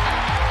sweet,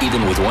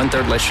 even with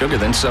 1/3 less sugar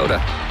than soda.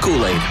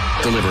 Kool-Aid,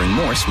 delivering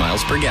more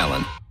smiles per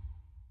gallon.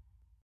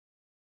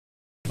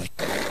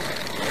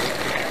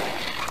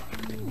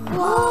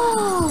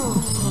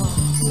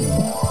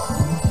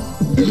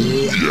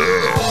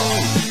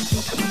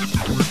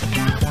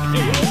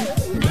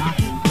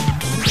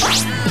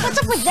 What's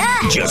up with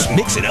that? Just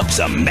mixing up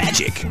some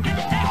magic.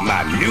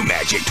 My new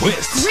magic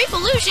twists.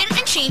 Revolution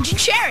and changing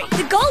cherry.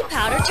 The gold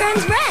powder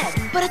turns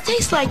red. But it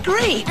tastes like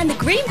green. And the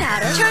green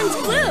powder turns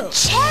blue.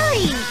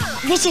 Cherry!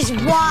 This is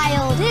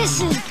wild. This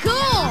is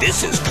cool.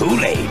 This is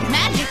Kool-Aid.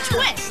 Magic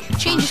twist.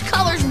 Changes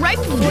colors right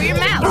before your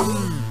mouth.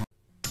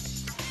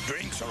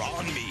 Drinks are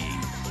on me.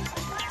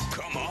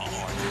 Come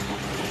on.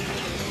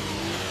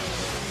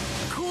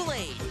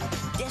 Kool-Aid.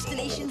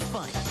 Destination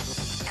fun.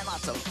 And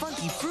lots of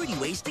funky, fruity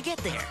ways to get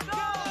there.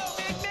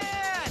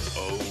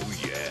 Oh,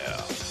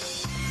 yeah.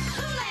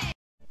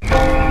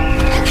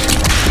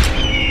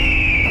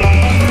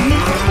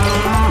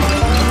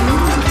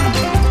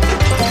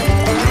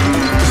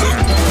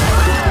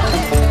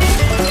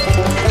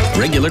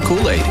 Regular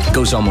Kool-Aid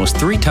goes almost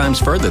 3 times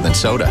further than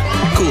soda.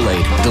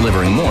 Kool-Aid,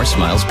 delivering more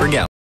smiles per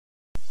gallon.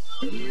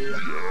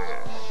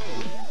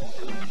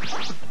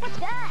 What's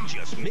that?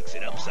 Just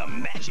mixing up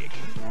some magic.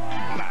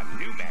 My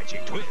new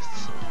magic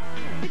twists.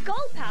 The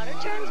gold powder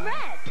turns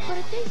red. But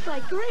it tastes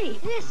like green.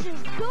 This is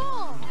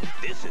cool.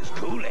 This is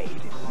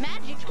Kool-Aid.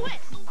 Magic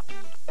twist.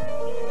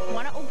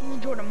 Want to open the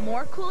door to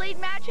more Kool-Aid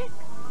magic?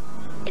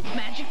 It's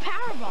Magic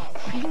Powerball.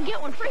 You can get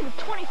one free with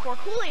 24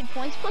 Kool-Aid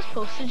points plus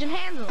postage and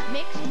handling.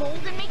 Mix, mold,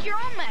 and make your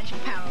own Magic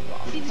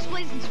Powerball. See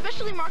displays in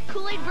specially marked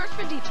Kool-Aid bursts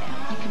for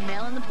details. You can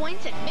mail in the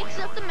points and mix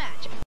up the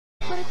magic.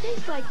 But it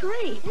tastes like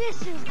green.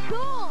 This is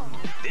cool.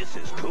 This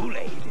is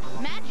Kool-Aid.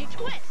 Magic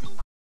twist.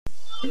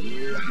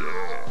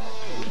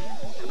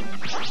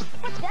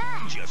 What's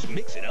that? Just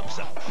mixing up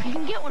some. You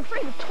can get one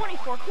free with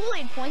 24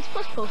 Kool-Aid points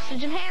plus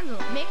postage and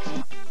handling. Mix.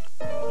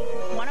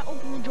 Want to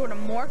open the door to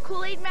more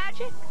Kool-Aid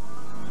magic?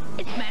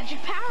 It's Magic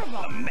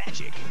Powerball.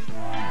 Magic.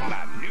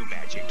 My new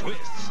magic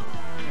twists.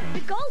 The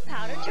gold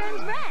powder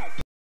turns red.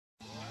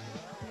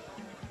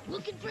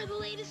 Looking for the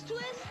latest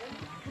twist?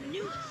 The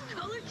newest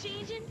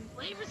color-changing,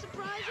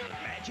 flavor-surprising?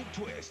 Magic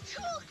twists.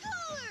 Cool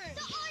colors!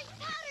 The orange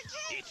powder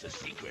turns. It's a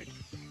secret.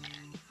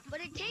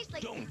 But it tastes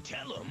like... Don't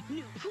tell them.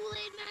 New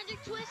Kool-Aid magic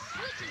twist?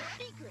 What's your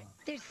secret?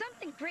 There's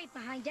something great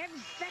behind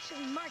every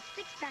specially marked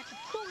 6-pack of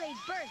Kool-Aid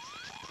Burst.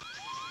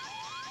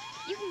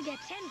 You can get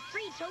 10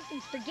 free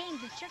tokens for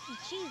games at Chuck E.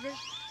 Cheese's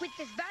with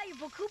this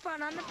valuable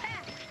coupon on the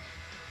pack.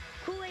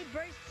 Kool-Aid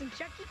Bursts and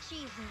Chuck E.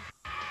 Cheese's.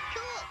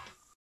 Cool!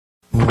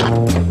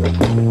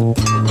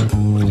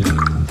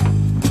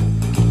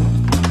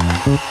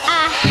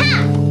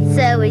 Aha!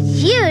 So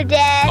it's you,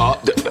 Dad.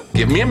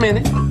 Give me a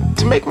minute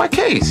to make my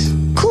case.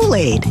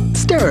 Kool-Aid.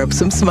 Stir up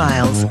some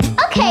smiles.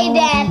 Okay,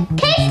 Dad.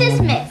 Case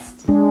dismissed.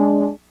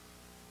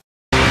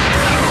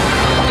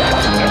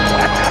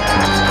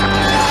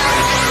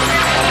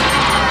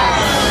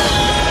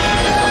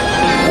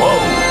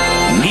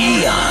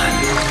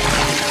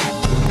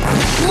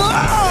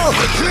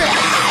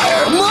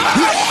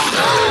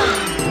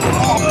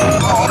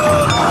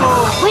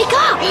 Wake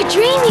up! You're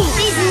dreaming!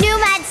 These new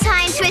Mad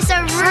Science twists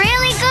are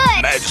really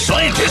good. Mad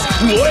scientist?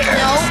 Where?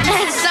 No,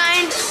 Mad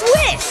Science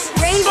twist!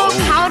 Rainbow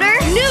powder.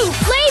 New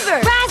flavor!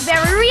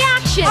 Raspberry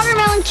reaction.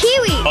 Watermelon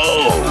kiwi.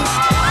 Oh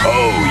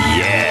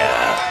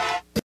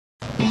yeah!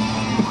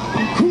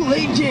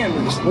 Kool-Aid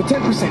Jammers with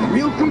 10%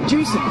 real fruit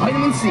juice and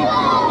vitamin C.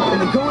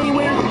 And the Go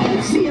Anywhere,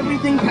 See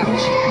Everything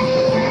pouch.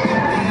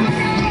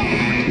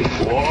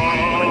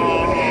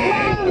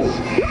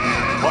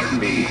 Pardon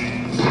me.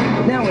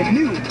 Now with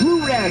new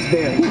Blue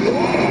Raspberry.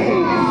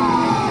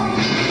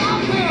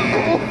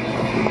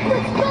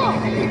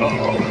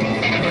 Uh-oh.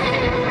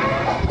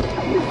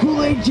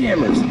 Kool-Aid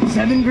Jammers,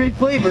 7 great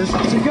flavors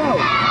to go.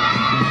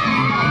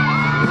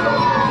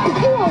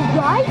 Cool,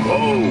 right?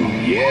 Oh,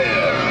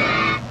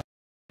 yeah.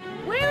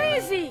 Where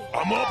is he?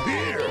 I'm up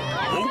here.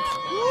 Oops.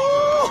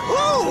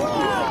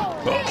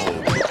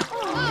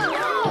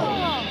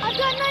 I've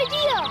got an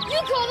idea! You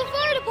call the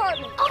fire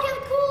department! I'll get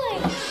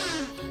Kool-Aid!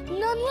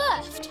 None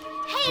left.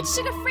 Hey, it's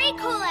sugar-free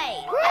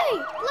Kool-Aid.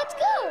 Great! Let's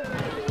go!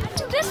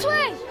 This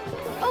way!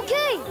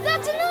 Okay,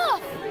 that's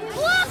enough!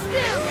 Blast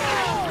him!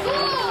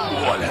 Cool!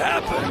 What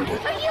happened?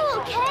 Are you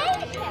okay?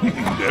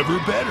 Never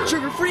better.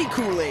 Sugar-free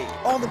Kool-Aid.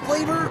 All the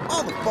flavor,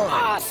 all the fun.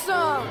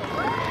 Awesome!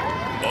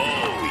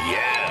 Oh,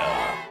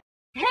 yeah.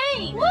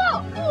 Hey!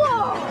 Whoa!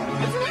 Whoa!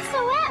 It's an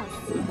SOS!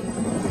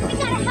 We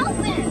gotta help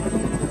him!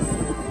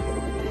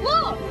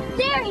 Look!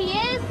 There he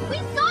is! We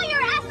saw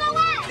your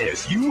SOS!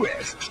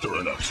 SUS,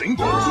 stirring up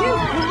singles. New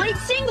Kool-Aid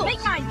single!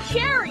 Make mine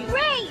cherry!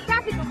 Great!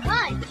 Graphical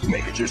punch!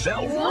 Make it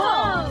yourself.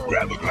 Whoa!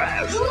 Grab a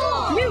glass.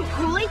 Cool! New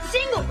Kool-Aid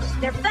singles!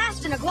 They're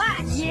fast in a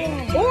glass!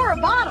 Yeah! Or a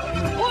bottle!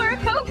 Or a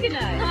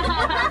coconut!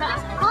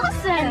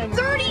 Awesome! And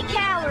 30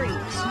 calories!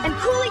 And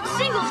Kool-Aid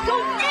singles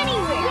go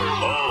anywhere!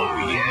 Oh,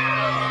 yeah.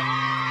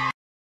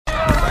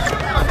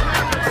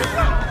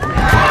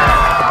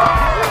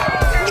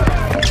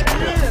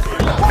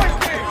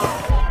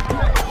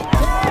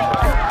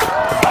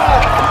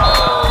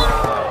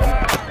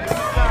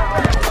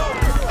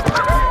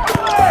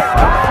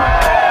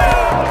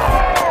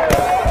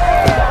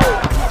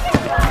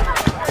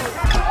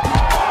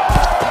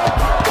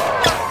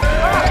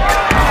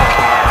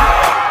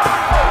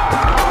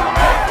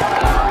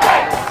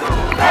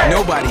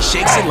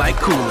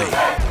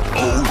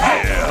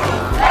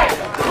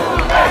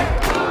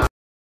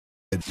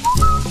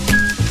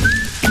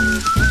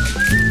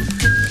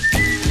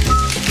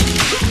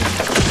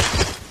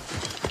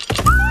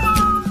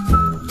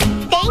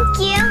 Thank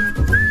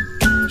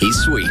you. He's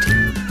sweet,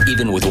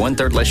 even with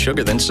 1/3 less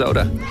sugar than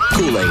soda.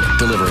 Kool-Aid,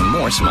 delivering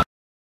more smile.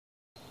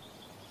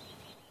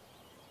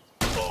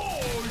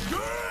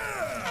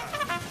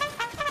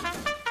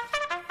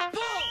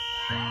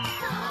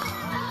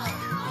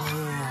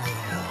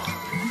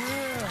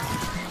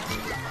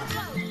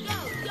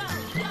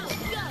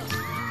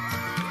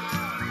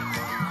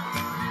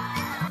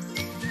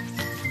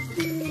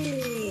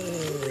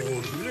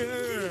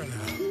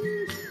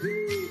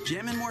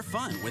 Jammin' more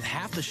fun with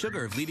half the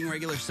sugar of leading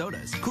regular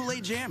sodas.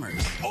 Kool-Aid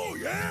Jammers. Oh,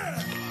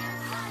 yeah!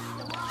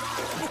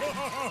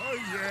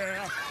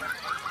 Yeah!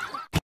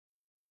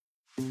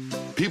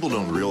 People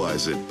don't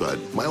realize it, but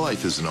my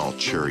life isn't all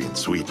cherry and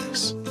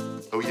sweetness.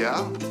 Oh,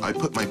 yeah? I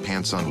put my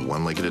pants on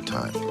one leg at a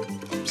time.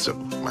 So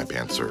my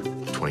pants are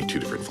 22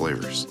 different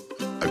flavors.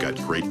 I've got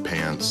grape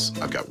pants,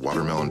 I've got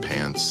watermelon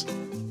pants,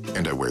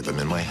 and I wear them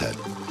in my head.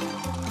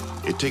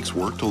 It takes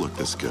work to look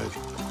this good.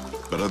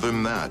 But other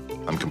than that,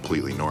 I'm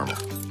completely normal.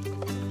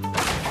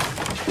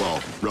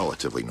 Well,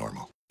 relatively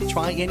normal.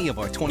 Try any of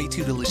our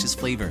 22 delicious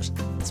flavors.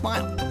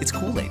 Smile, it's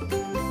Kool-Aid.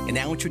 And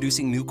now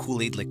introducing new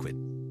Kool-Aid Liquid.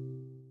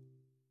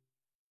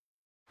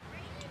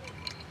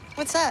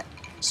 What's that?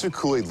 It's new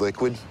Kool-Aid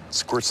Liquid.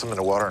 Squirt some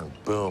into water and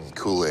boom,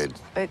 Kool-Aid.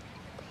 But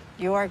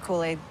you are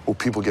Kool-Aid. Well,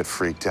 people get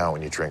freaked out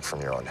when you drink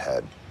from your own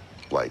head.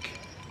 Like,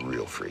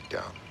 real freaked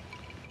out.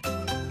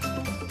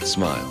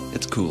 Smile,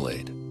 it's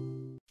Kool-Aid.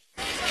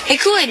 Hey,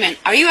 Kool-Aid Man,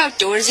 are you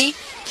outdoorsy?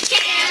 Yeah!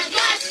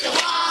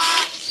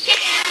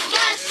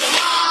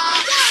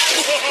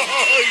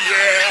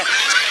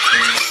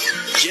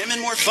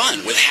 Jammin' more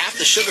fun with half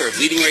the sugar of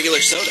leading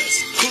regular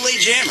sodas. Kool-Aid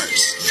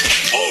Jammers.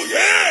 Oh,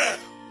 yeah!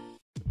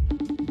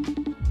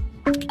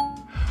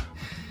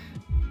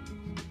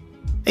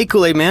 Hey,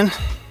 Kool-Aid Man.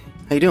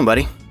 How you doing,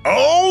 buddy?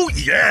 Oh,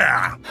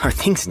 yeah! Are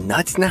things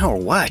nuts now or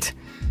what?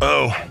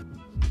 Oh,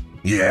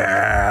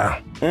 yeah.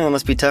 Well, it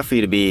must be tough for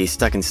you to be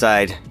stuck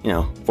inside,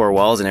 four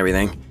walls and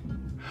everything.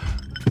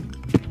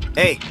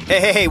 Hey,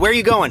 where are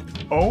you going?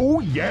 Oh,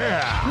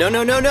 yeah. No,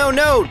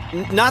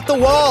 not the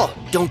wall.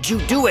 Don't you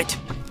do it.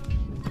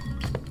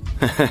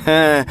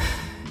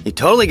 You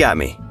totally got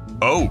me.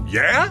 Oh,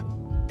 yeah?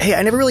 Hey,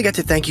 I never really got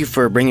to thank you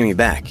for bringing me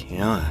back,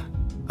 I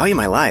owe you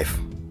my life.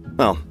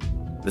 Well,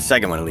 the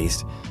second one at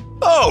least.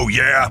 Oh,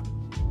 yeah.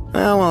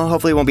 Well,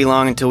 hopefully it won't be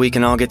long until we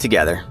can all get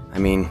together. I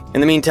mean, in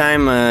the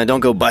meantime,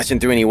 don't go busting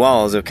through any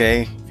walls,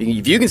 okay?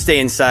 If you can stay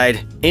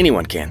inside,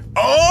 anyone can.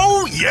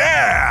 Oh,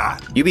 yeah!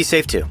 You be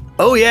safe too.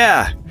 Oh,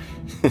 yeah!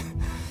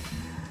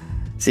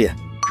 See ya.